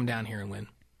they can come down here and win.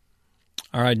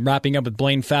 All right, wrapping up with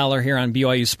Blaine Fowler here on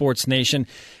BYU Sports Nation.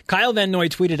 Kyle Van Noy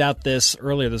tweeted out this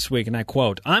earlier this week, and I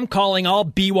quote, "I'm calling all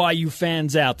BYU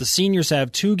fans out. The seniors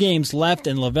have 2 games left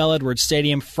in LaVell Edwards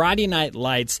Stadium. Friday night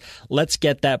lights. Let's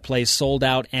get that place sold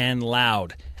out and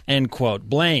loud." End quote.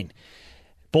 Blaine,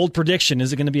 bold prediction.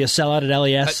 Is it going to be a sellout at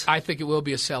LES? I think it will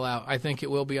be a sellout. I think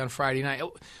it will be on Friday night.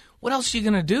 What else are you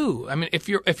going to do? I mean, if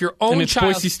your own and it's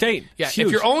child, Boise State. Yeah,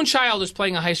 if your own child is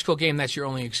playing a high school game, that's your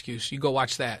only excuse. You go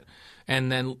watch that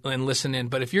and listen in.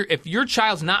 But if your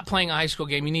child's not playing a high school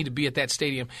game, you need to be at that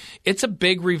stadium. It's a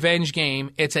big revenge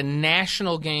game. It's a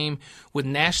national game with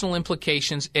national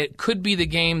implications. It could be the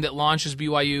game that launches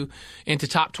BYU into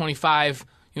top 25,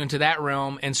 into that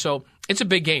realm. And so it's a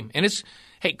big game. And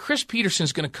Chris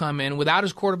Peterson's going to come in without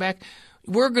his quarterback.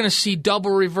 We're going to see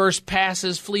double reverse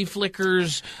passes, flea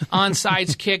flickers,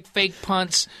 onside kick, fake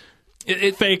punts.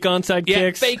 Fake onside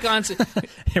kicks. Fake onside.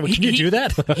 Can you do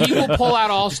that? He will pull out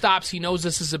all stops. He knows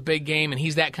this is a big game, and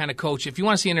he's that kind of coach. If you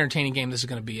want to see an entertaining game, this is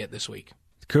going to be it this week.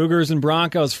 Cougars and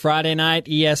Broncos, Friday night,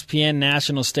 ESPN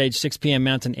National Stage, 6 p.m.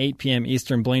 Mountain, 8 p.m.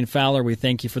 Eastern. Blaine Fowler, we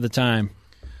thank you for the time.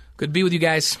 Good to be with you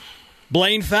guys.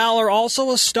 Blaine Fowler,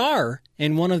 also a star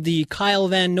in one of the Kyle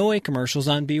Van Noy commercials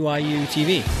on BYU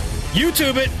TV.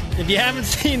 YouTube it. If you haven't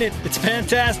seen it, it's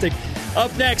fantastic.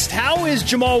 Up next, how is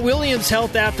Jamal Williams'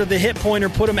 health after the hit pointer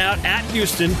put him out at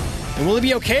Houston? And will it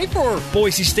be okay for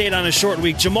Boise State on a short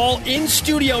week? Jamal in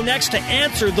studio next to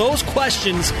answer those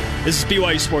questions. This is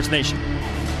BYU Sports Nation.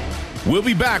 We'll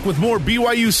be back with more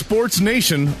BYU Sports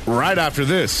Nation right after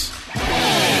this.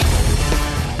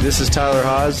 This is Tyler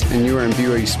Haas, and you are in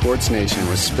BYU Sports Nation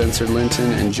with Spencer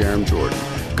Linton and Jerem Jordan.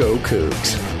 Go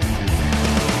Cougs.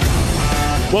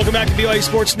 Welcome back to BYU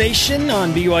Sports Nation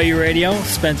on BYU Radio.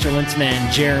 Spencer Linton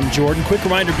and Jerem Jordan. Quick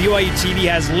reminder, BYU TV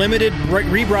has limited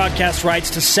rebroadcast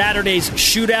rights to Saturday's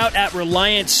shootout at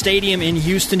Reliant Stadium in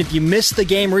Houston. If you missed the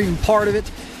game or even part of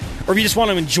it, or if you just want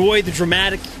to enjoy the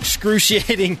dramatic,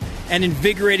 excruciating, and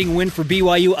invigorating win for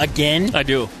BYU again. I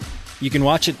do. You can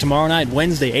watch it tomorrow night,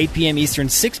 Wednesday, 8 p.m. Eastern,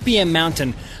 6 p.m.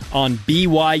 Mountain on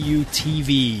BYU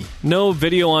TV. No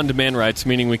video on demand rights,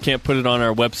 meaning we can't put it on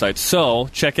our website. So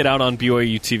check it out on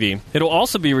BYU TV. It'll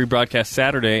also be rebroadcast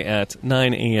Saturday at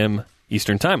 9 a.m.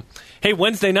 Eastern Time. Hey,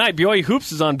 Wednesday night, BYU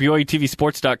Hoops is on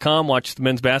BYUTVSports.com. Watch the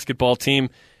men's basketball team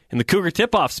in the Cougar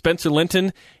tip-off. Spencer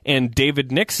Linton and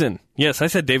David Nixon. Yes, I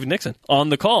said David Nixon on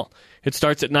the call. It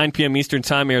starts at 9 p.m. Eastern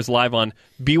Time, airs live on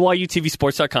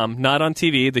BYUTVSports.com, not on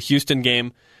TV. The Houston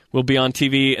game will be on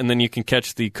TV, and then you can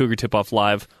catch the Cougar tip-off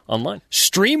live online.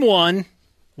 Stream one,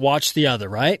 watch the other,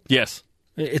 right? Yes.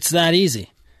 It's that easy.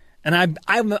 And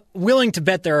I'm willing to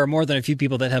bet there are more than a few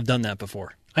people that have done that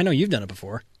before. I know you've done it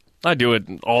before. I do it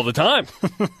all the time.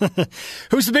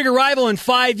 Who's the bigger rival in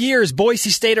 5 years, Boise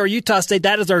State or Utah State?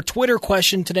 That is our Twitter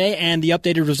question today, and the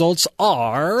updated results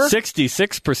are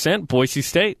 66% Boise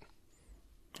State.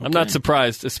 Okay. I'm not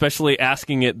surprised, especially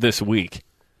asking it this week.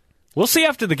 We'll see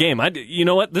after the game. You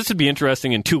know what? This would be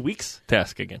interesting in 2 weeks to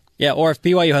ask again. Yeah, or if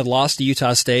BYU had lost to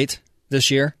Utah State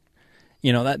this year,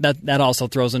 you know, that also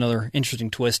throws another interesting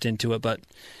twist into it. But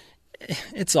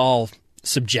it's all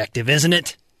subjective, isn't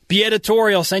it? Be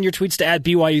editorial. Send your tweets to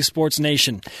 @BYU Sports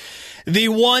Nation. The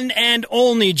one and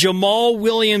only Jamal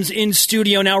Williams in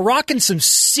studio now, rocking some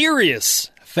serious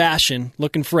fashion,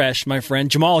 looking fresh, my friend.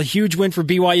 Jamal, a huge win for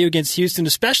BYU against Houston,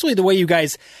 especially the way you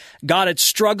guys got it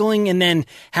struggling and then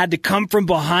had to come from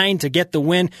behind to get the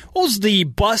win. What was the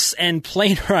bus and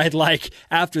plane ride like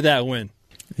after that win?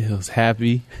 It was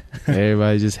happy.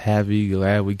 Everybody's just happy,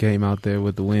 glad we came out there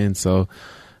with the win. So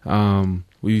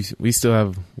we feel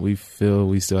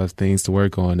we still have things to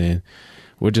work on, and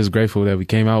we're just grateful that we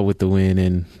came out with the win,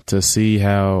 and to see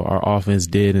how our offense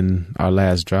did in our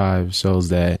last drive shows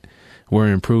that we're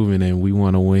improving and we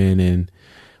want to win and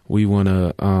we want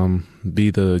to be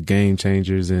the game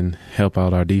changers and help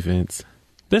out our defense.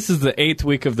 This is the 8th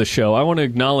week of the show. I want to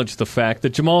acknowledge the fact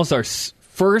that Jamal is our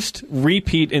first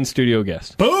repeat in-studio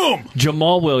guest. Boom!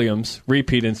 Jamal Williams,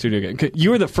 repeat in-studio guest.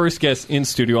 You were the first guest in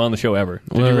studio on the show ever.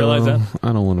 Did you realize that?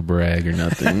 I don't want to brag or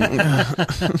nothing.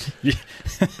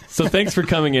 So thanks for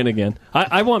coming in again.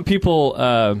 I want people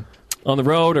on the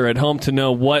road or at home to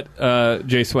know what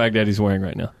Jay Swag Daddy's wearing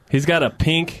right now. He's got a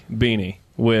pink beanie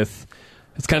with,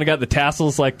 it's kind of got the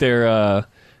tassels like they're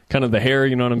kind of the hair,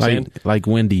 you know what I'm saying? Like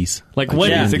Wendy's. Like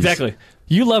Wendy's, exactly.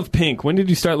 You love pink. When did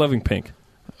you start loving pink?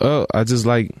 Oh, I just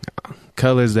like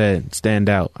colors that stand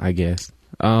out, I guess.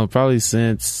 Probably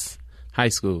since high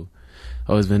school.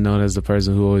 Always been known as the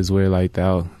person who always wear like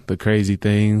the crazy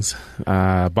things.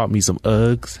 Bought me some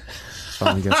Uggs.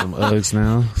 Finally got some Uggs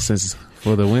now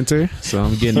for the winter, so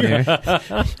I'm getting there.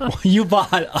 You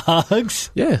bought Uggs?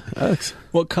 Yeah, Uggs.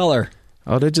 What color?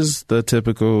 Oh, they're just the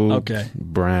typical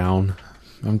brown.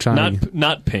 I'm trying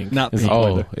not pink. Not pink.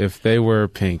 Oh, if they were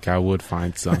pink, I would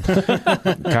find some.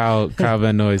 Kyle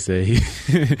Van Noy said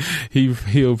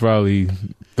he'll probably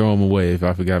throw them away if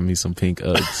I forgot me some pink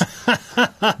Uggs.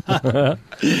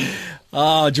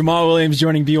 Jamal Williams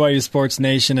joining BYU Sports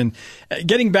Nation, and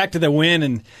getting back to the win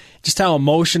and just how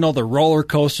emotional the roller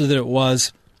coaster that it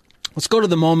was. Let's go to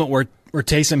the moment where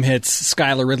Taysom hits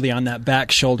Skylar Ridley on that back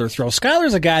shoulder throw.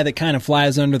 Skylar's a guy that kind of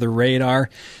flies under the radar.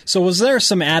 So was there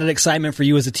some added excitement for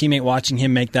you as a teammate watching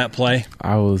him make that play?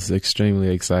 I was extremely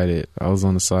excited. I was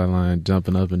on the sideline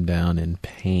jumping up and down in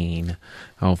pain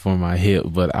for my hip,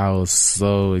 but I was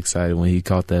so excited when he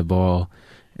caught that ball.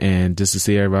 And just to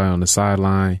see everybody on the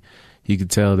sideline, you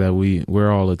could tell that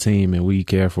we're all a team and we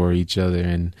care for each other.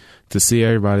 And to see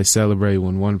everybody celebrate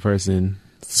when one person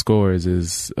scores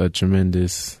is a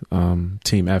tremendous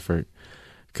team effort,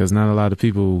 because not a lot of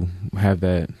people have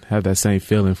that same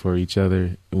feeling for each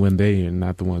other when they are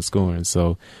not the one scoring.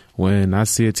 So when I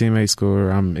see a teammate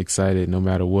score, I'm excited no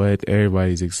matter what.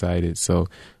 Everybody's excited. So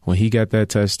when he got that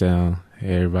touchdown,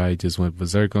 everybody just went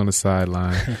berserk on the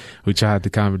sideline. We tried to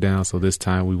calm it down so this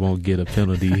time we won't get a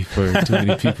penalty for too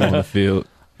many people on the field.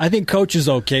 I think Coach is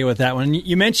okay with that one.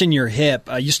 You mentioned your hip.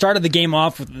 You started the game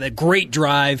off with a great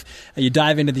drive. You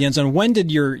dive into the end zone. When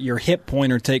did your hip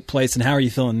pointer take place, and how are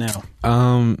you feeling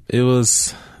now? It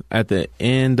was at the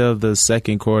end of the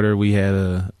second quarter. We had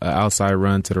a outside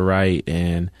run to the right,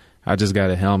 and I just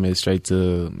got a helmet straight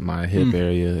to my hip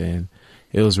area, and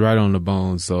it was right on the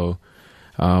bone. So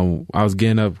I was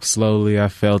getting up slowly. I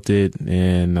felt it,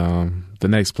 and the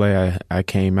next play I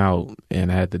came out,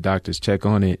 and I had the doctors check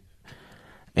on it.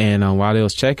 And while they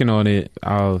was checking on it,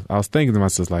 I was thinking to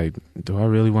myself, like, do I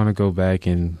really want to go back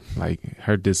and, like,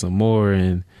 hurt this some more?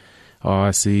 And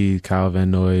I see Kyle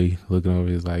Van Noy looking over.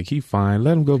 He's like, he fine.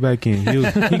 Let him go back in. He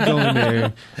go in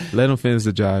there. Let him finish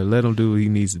the drive. Let him do what he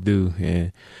needs to do.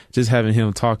 And just having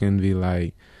him talking, be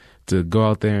like, to go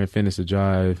out there and finish the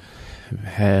drive,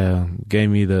 gave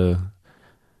me the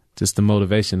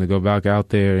motivation to go back out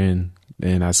there, and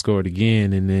I scored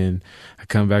again, and then I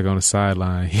come back on the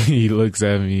sideline. He looks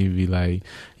at me and be like,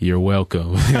 "You're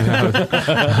welcome."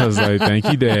 I was like, "Thank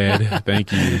you, Dad.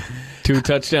 Thank you." 2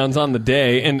 touchdowns on the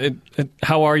day. And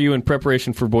how are you in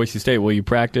preparation for Boise State? Will you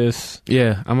practice?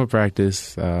 Yeah, I'm going to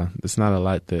practice. It's not a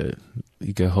lot that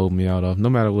you can hold me out of. No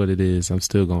matter what it is, I'm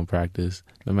still going to practice.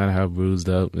 No matter how bruised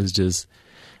up, it's just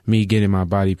me getting my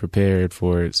body prepared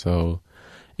for it. So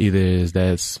either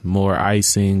that's more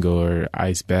icing or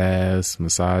ice baths,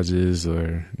 massages,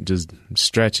 or just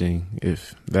stretching.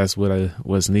 If that's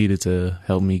what's needed to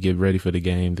help me get ready for the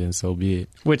game, then so be it.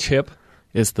 Which hip?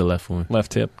 It's the left one.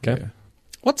 Left hip, okay. Yeah.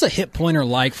 What's a hip pointer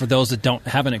like for those that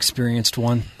haven't experienced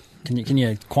one? Can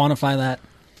you quantify that?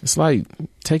 It's like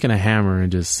taking a hammer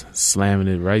and just slamming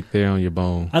it right there on your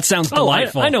bone. That sounds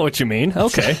delightful. I know what you mean.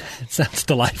 Okay. It sounds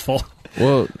delightful.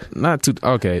 Well, not too.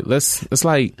 Okay, it's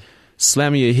like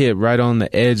slamming your hip right on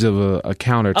the edge of a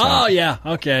countertop. Oh, yeah.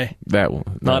 Okay. That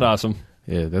one. Not awesome.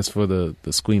 Yeah, that's for the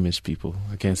squeamish people.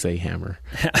 I can't say hammer.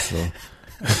 So.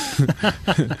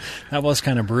 That was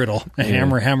kind of brutal. A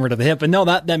hammer to the hip. But no,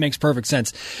 that makes perfect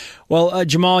sense. Well,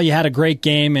 Jamal, you had a great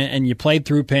game and you played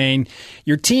through pain.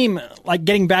 Your team, like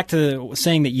getting back to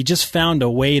saying that you just found a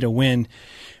way to win,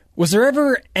 was there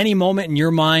ever any moment in your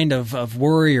mind of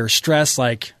worry or stress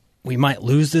like we might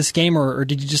lose this game, or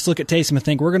did you just look at Taysom and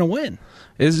think we're going to win?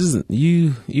 It's just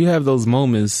you have those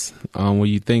moments where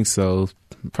you think so.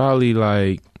 Probably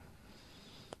like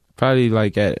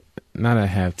at not at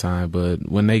halftime, but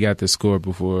when they got the score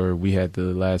before we had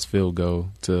the last field goal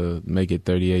to make it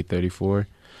 38-34.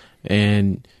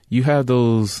 And you have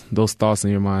those thoughts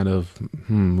in your mind of,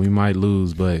 we might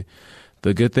lose. But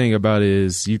the good thing about it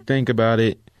is you think about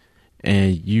it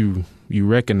and you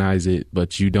recognize it,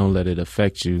 but you don't let it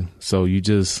affect you. So you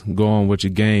just go on with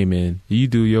your game and you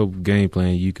do your game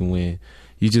plan, you can win.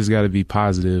 You just got to be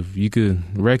positive. You could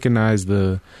recognize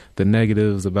the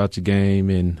negatives about your game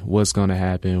and what's going to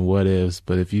happen, what ifs.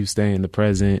 But if you stay in the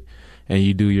present and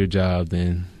you do your job,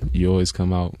 then you always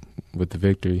come out with the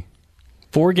victory.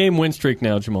 4-game win streak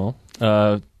now, Jamal.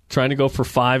 Trying to go for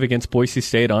 5 against Boise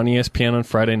State on ESPN on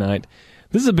Friday night.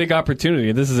 This is a big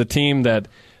opportunity. This is a team that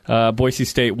Boise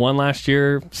State won last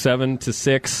year,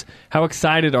 7-6. How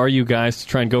excited are you guys to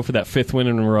try and go for that 5th win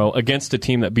in a row against a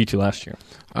team that beat you last year?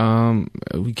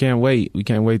 We can't wait. We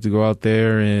can't wait to go out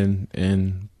there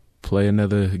and play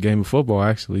another game of football,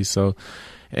 actually. So,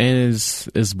 and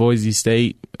it's Boise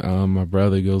State. My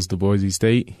brother goes to Boise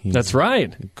State. That's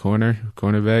right.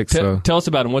 Cornerback. Tell us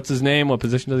about him. What's his name? What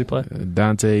position does he play?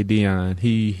 Dante Dion.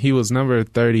 He was number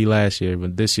 30 last year,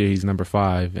 but this year he's number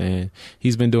 5, and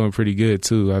he's been doing pretty good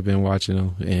too. I've been watching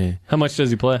him. And how much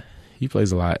does he play? He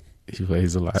plays a lot.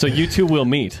 So you two will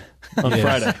meet on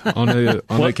Friday on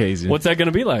occasion. What's that going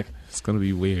to be like? It's going to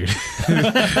be weird.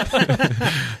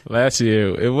 Last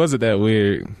year it wasn't that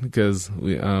weird because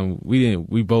we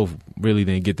both really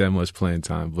didn't get that much playing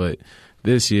time, but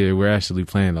this year we're actually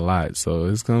playing a lot, so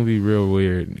it's going to be real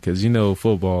weird because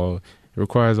football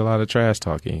requires a lot of trash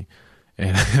talking,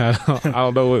 and I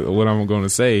don't know what I'm going to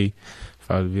say.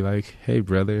 I would be like, "Hey,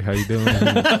 brother, how you doing?"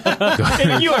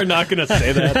 You are not going to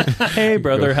say that. Hey,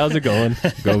 brother, how's it going?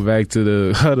 Go back to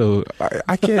the huddle.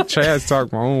 I can't trash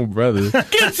talk my own brother.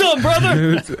 Get some,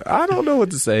 brother. I don't know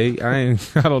what to say. I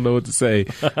don't know what to say.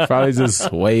 Probably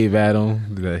just wave at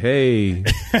him. Be like, hey,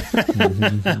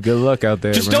 good luck out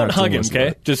there. Just don't hug him,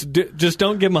 okay? Just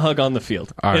don't give him a hug on the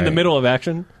field in the middle of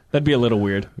action. That'd be a little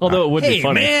weird. Although it would be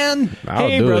funny. Man.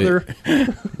 Hey, brother.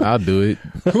 I'll do it.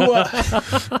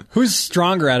 Who's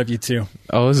stronger out of you two?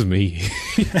 Oh, it's me.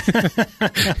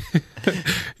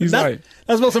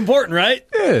 That's most important, right?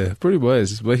 Yeah, pretty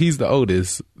much. But he's the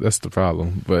oldest. That's the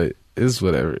problem. But it's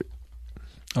whatever.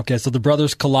 Okay, so the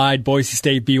brothers collide, Boise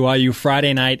State, BYU,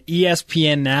 Friday night,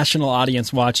 ESPN national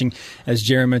audience watching. As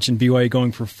Jared mentioned, BYU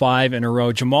going for 5 in a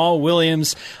row. Jamal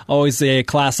Williams, always a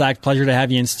class act. Pleasure to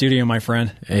have you in studio, my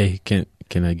friend. Hey, can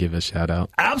I give a shout out?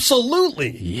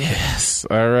 Absolutely. Yes.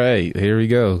 All right, here we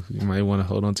go. You might want to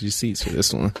hold on to your seats for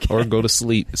this one or go to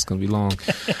sleep. It's going to be long.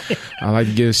 I'd like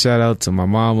to give a shout out to my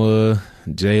mama,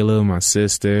 Jayla, my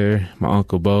sister, my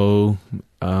Uncle Bo,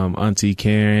 Auntie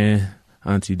Karen,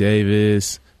 Auntie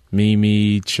Davis,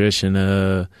 Mimi,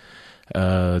 Trishina,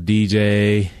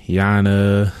 DJ,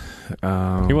 Yana.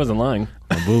 He wasn't lying.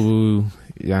 My boo-boo,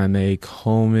 Yane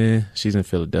Coleman. She's in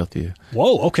Philadelphia.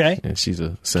 Whoa, okay. And she's a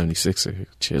 76er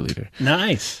cheerleader.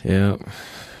 Nice. Yeah.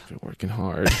 Been working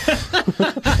hard.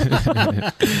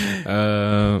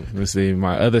 Let's see.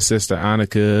 My other sister,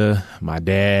 Annika, my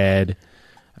dad,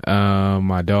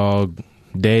 my dog,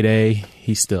 Day,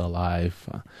 he's still alive.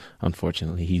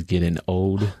 Unfortunately, he's getting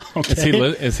old. Okay.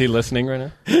 Is he listening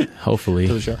right now? Hopefully.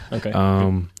 To the show? Okay.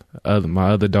 My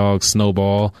other dog,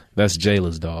 Snowball, that's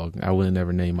Jayla's dog. I would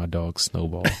never name my dog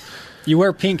Snowball. You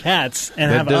wear pink hats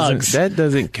and have Uggs. That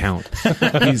doesn't count.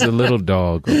 He's a little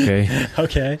dog, okay?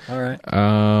 Okay, all right.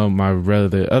 My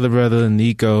other brother,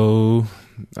 Nico,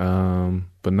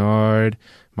 Bernard,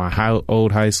 my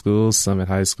old high school, Summit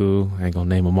High School. I ain't going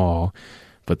to name them all,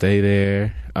 but they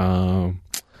there.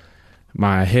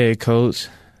 My head coach,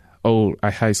 old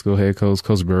high school head coach,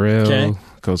 Coach Burrell, okay.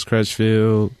 Coach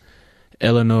Crutchfield,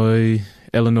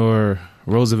 Eleanor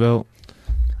Roosevelt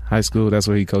High School. That's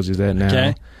where he coaches at now.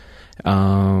 Okay.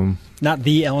 Not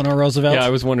the Eleanor Roosevelt. Yeah, I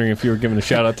was wondering if you were giving a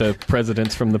shout out to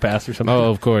presidents from the past or something. Oh,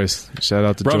 of course. Shout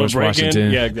out to Ronald George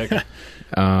Washington. Yeah, exactly.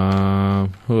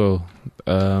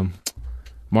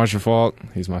 Marshall Faulk.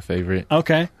 He's my favorite.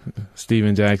 Okay.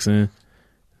 Steven Jackson,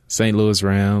 St. Louis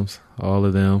Rams, all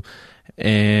of them,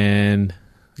 and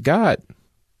God.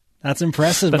 That's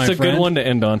impressive. That's my a friend. good one to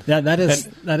end on. That is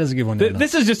a good one to end on.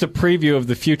 This is just a preview of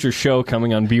the future show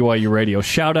coming on BYU Radio.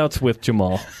 Shout-outs with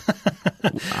Jamal.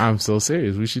 I'm so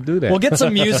serious. We should do that. We'll get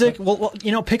some music.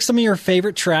 We'll pick some of your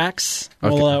favorite tracks.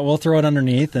 Okay. We'll throw it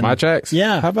underneath. And, my tracks?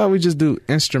 Yeah. How about we just do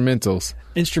instrumentals?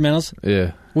 Instrumentals?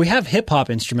 Yeah. We have hip-hop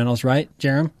instrumentals, right,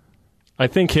 Jerem? I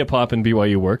think hip-hop and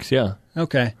BYU works, yeah.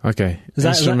 Okay.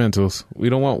 Instrumentals. We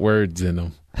don't want words in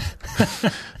them.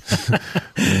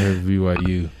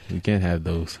 BYU. We can't have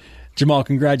those. Jamal,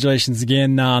 congratulations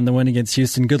again on the win against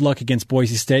Houston. Good luck against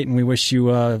Boise State, and we wish you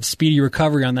a speedy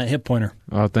recovery on that hip pointer.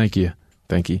 Oh, thank you.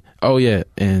 Thank you. Oh, yeah,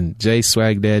 and Jay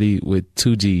Swag Daddy with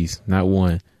 2 G's, not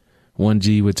 1. 1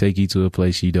 G would take you to a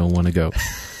place you don't want to go.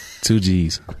 2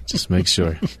 G's. Just make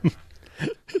sure.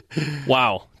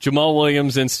 Wow. Jamal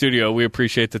Williams in studio. We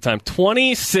appreciate the time.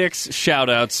 26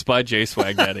 shout-outs by Jay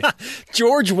Swag Daddy.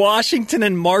 George Washington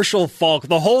and Marshall Faulk.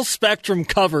 The whole spectrum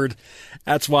covered.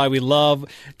 That's why we love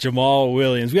Jamal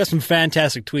Williams. We have some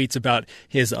fantastic tweets about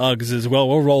his Uggs as well.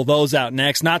 We'll roll those out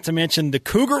next. Not to mention the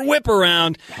Cougar Whip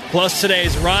Around, plus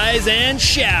today's Rise and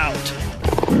Shout.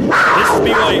 This is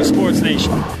BYU Sports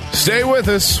Nation. Stay with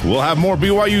us. We'll have more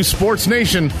BYU Sports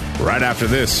Nation right after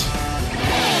this.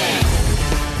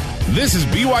 This is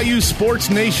BYU Sports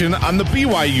Nation on the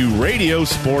BYU Radio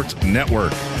Sports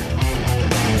Network.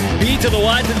 B to the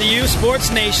Y to the U, Sports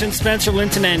Nation. Spencer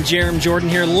Linton and Jerem Jordan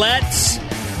here. Let's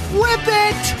whip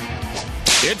it!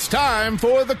 It's time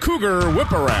for the Cougar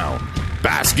Whip Around.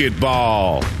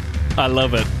 Basketball. I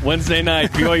love it. Wednesday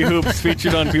night, BYU Hoops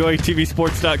featured on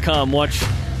BYUTVSports.com. Watch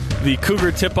the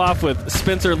Cougar tip-off with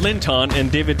Spencer Linton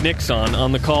and David Nixon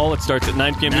on the call. It starts at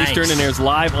 9 p.m. Eastern and airs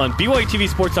live on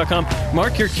BYUTVSports.com.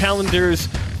 Mark your calendars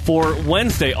for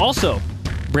Wednesday. Also,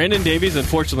 Brandon Davies,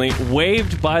 unfortunately,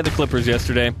 waived by the Clippers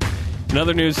yesterday. In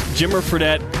other news, Jimmer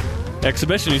Fredette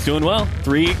exhibition. He's doing well.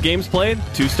 3 games played,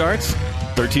 2 starts,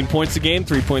 13 points a game,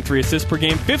 3.3 assists per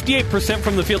game, 58%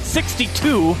 from the field,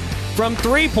 62 from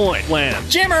three-point land.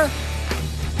 Jimmer!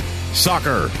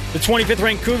 Soccer. The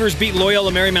 25th-ranked Cougars beat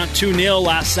Loyola Marymount 2-0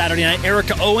 last Saturday night.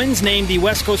 Erica Owens named the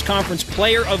West Coast Conference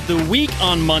Player of the Week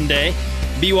on Monday.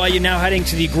 BYU now heading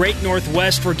to the Great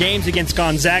Northwest for games against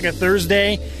Gonzaga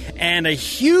Thursday, and a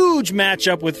huge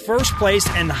matchup with first place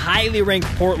and highly ranked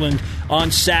Portland on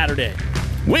Saturday.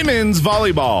 Women's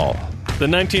volleyball. The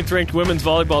 19th-ranked women's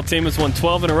volleyball team has won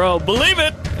 12 in a row. Believe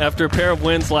it! After a pair of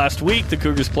wins last week, the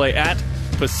Cougars play at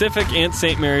Pacific and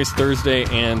St. Mary's Thursday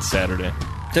and Saturday.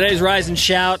 Today's Rise and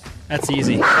Shout, that's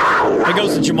easy. It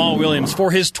goes to Jamal Williams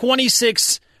for his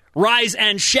 26 Rise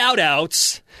and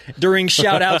Shout-outs during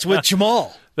Shout-outs with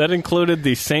Jamal. That included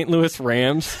the St. Louis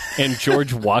Rams and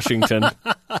George Washington.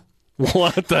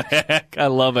 What the heck? I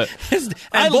love it.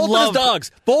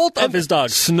 Both of his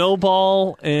dogs.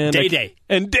 Snowball and Day-Day.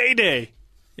 And Day-Day.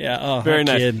 Yeah, very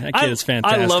nice. That kid is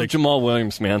fantastic. I love Jamal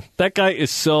Williams, man. That guy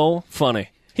is so funny.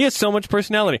 He has so much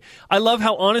personality. I love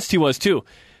how honest he was, too.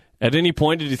 At any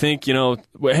point, did you think, hey,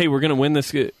 we're going to win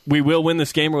this, we will win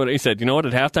this game? Or what? He said, you know what,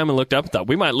 at halftime I looked up and thought,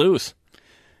 we might lose.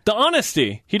 The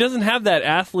honesty. He doesn't have that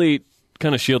athlete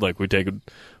kind of shield like we take it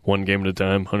one game at a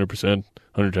time, 100%,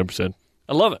 110%.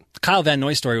 I love it. Kyle Van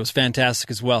Noy story was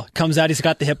fantastic as well. Comes out, he's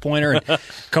got the hip pointer, and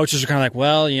coaches are kind of like,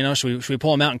 well, should we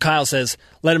pull him out? And Kyle says,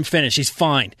 let him finish. He's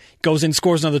fine. Goes in,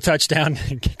 scores another touchdown,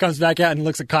 comes back out and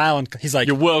looks at Kyle, and he's like,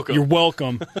 You're welcome. You're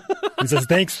welcome. He says,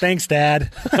 thanks,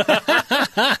 Dad.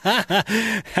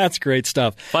 That's great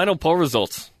stuff. Final poll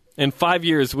results. In 5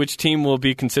 years, which team will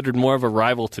be considered more of a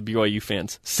rival to BYU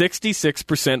fans?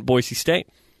 66% Boise State.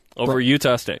 over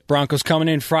Utah State. Broncos coming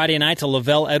in Friday night to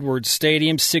Lavelle Edwards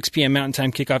Stadium, 6 p.m. Mountain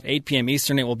Time kickoff, 8 p.m.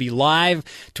 Eastern. It will be live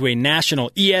to a national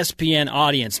ESPN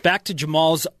audience. Back to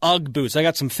Jamal's UGG boots. I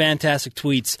got some fantastic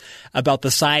tweets about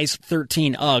the size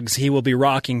 13 UGGs he will be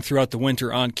rocking throughout the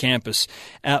winter on campus.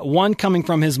 One coming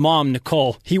from his mom,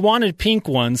 Nicole. He wanted pink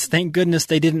ones. Thank goodness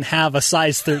they didn't have a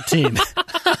size 13.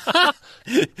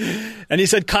 And he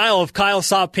said, if Kyle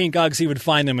saw pink UGGs, he would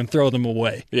find them and throw them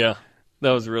away. Yeah.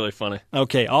 That was really funny.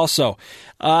 Okay, also,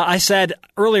 I said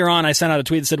earlier on, I sent out a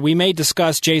tweet that said, we may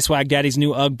discuss Jay Swag Daddy's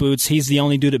new UGG boots. He's the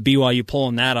only dude at BYU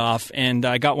pulling that off. And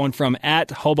I got one from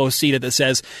 @HoboCita that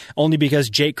says, only because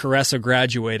Jake Caressa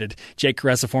graduated. Jake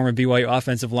Caressa, former BYU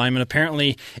offensive lineman,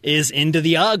 apparently is into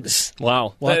the UGGs.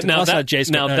 Wow.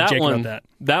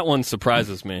 That one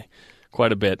surprises me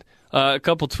quite a bit. A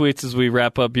couple tweets as we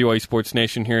wrap up BYU Sports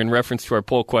Nation here in reference to our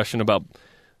poll question about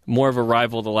more of a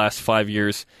rival the last 5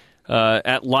 years.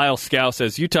 At Lyle Scow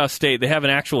says, Utah State, they have an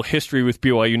actual history with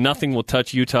BYU. Nothing will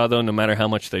touch Utah, though, no matter how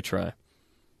much they try.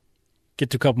 Get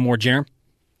to a couple more, Jerem.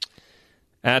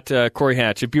 At Corey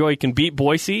Hatch, if BYU can beat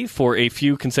Boise for a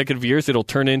few consecutive years, it'll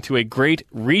turn into a great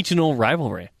regional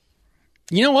rivalry.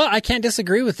 You know what? I can't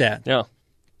disagree with that. Yeah.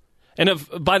 And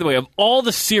by the way, of all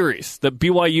the series that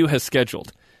BYU has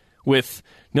scheduled with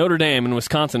Notre Dame and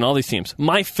Wisconsin, all these teams,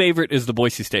 my favorite is the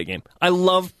Boise State game. I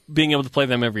love being able to play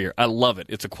them every year. I love it.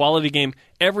 It's a quality game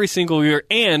every single year,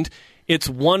 and it's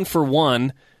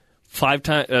 1-for-1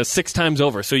 6 times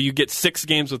over. So you get 6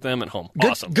 games with them at home.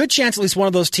 Awesome. Good chance at least one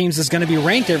of those teams is going to be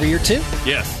ranked every year, too.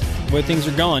 Yes. The way things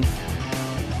are going.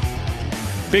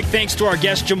 Big thanks to our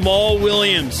guest, Jamal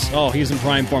Williams. Oh, he's in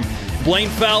prime form. Blaine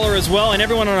Fowler as well, and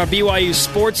everyone on our BYU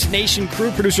Sports Nation crew.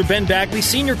 Producer Ben Bagley,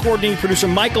 senior coordinating producer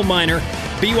Michael Miner,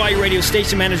 BYU radio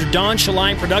station manager Don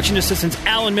Shaline, production assistants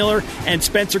Alan Miller and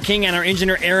Spencer King, and our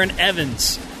engineer Aaron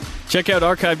Evans. Check out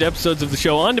archived episodes of the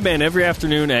show on demand every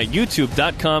afternoon at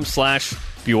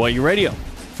youtube.com/BYU Radio.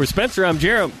 For Spencer, I'm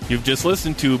Jerem. You've just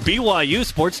listened to BYU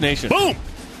Sports Nation. Boom!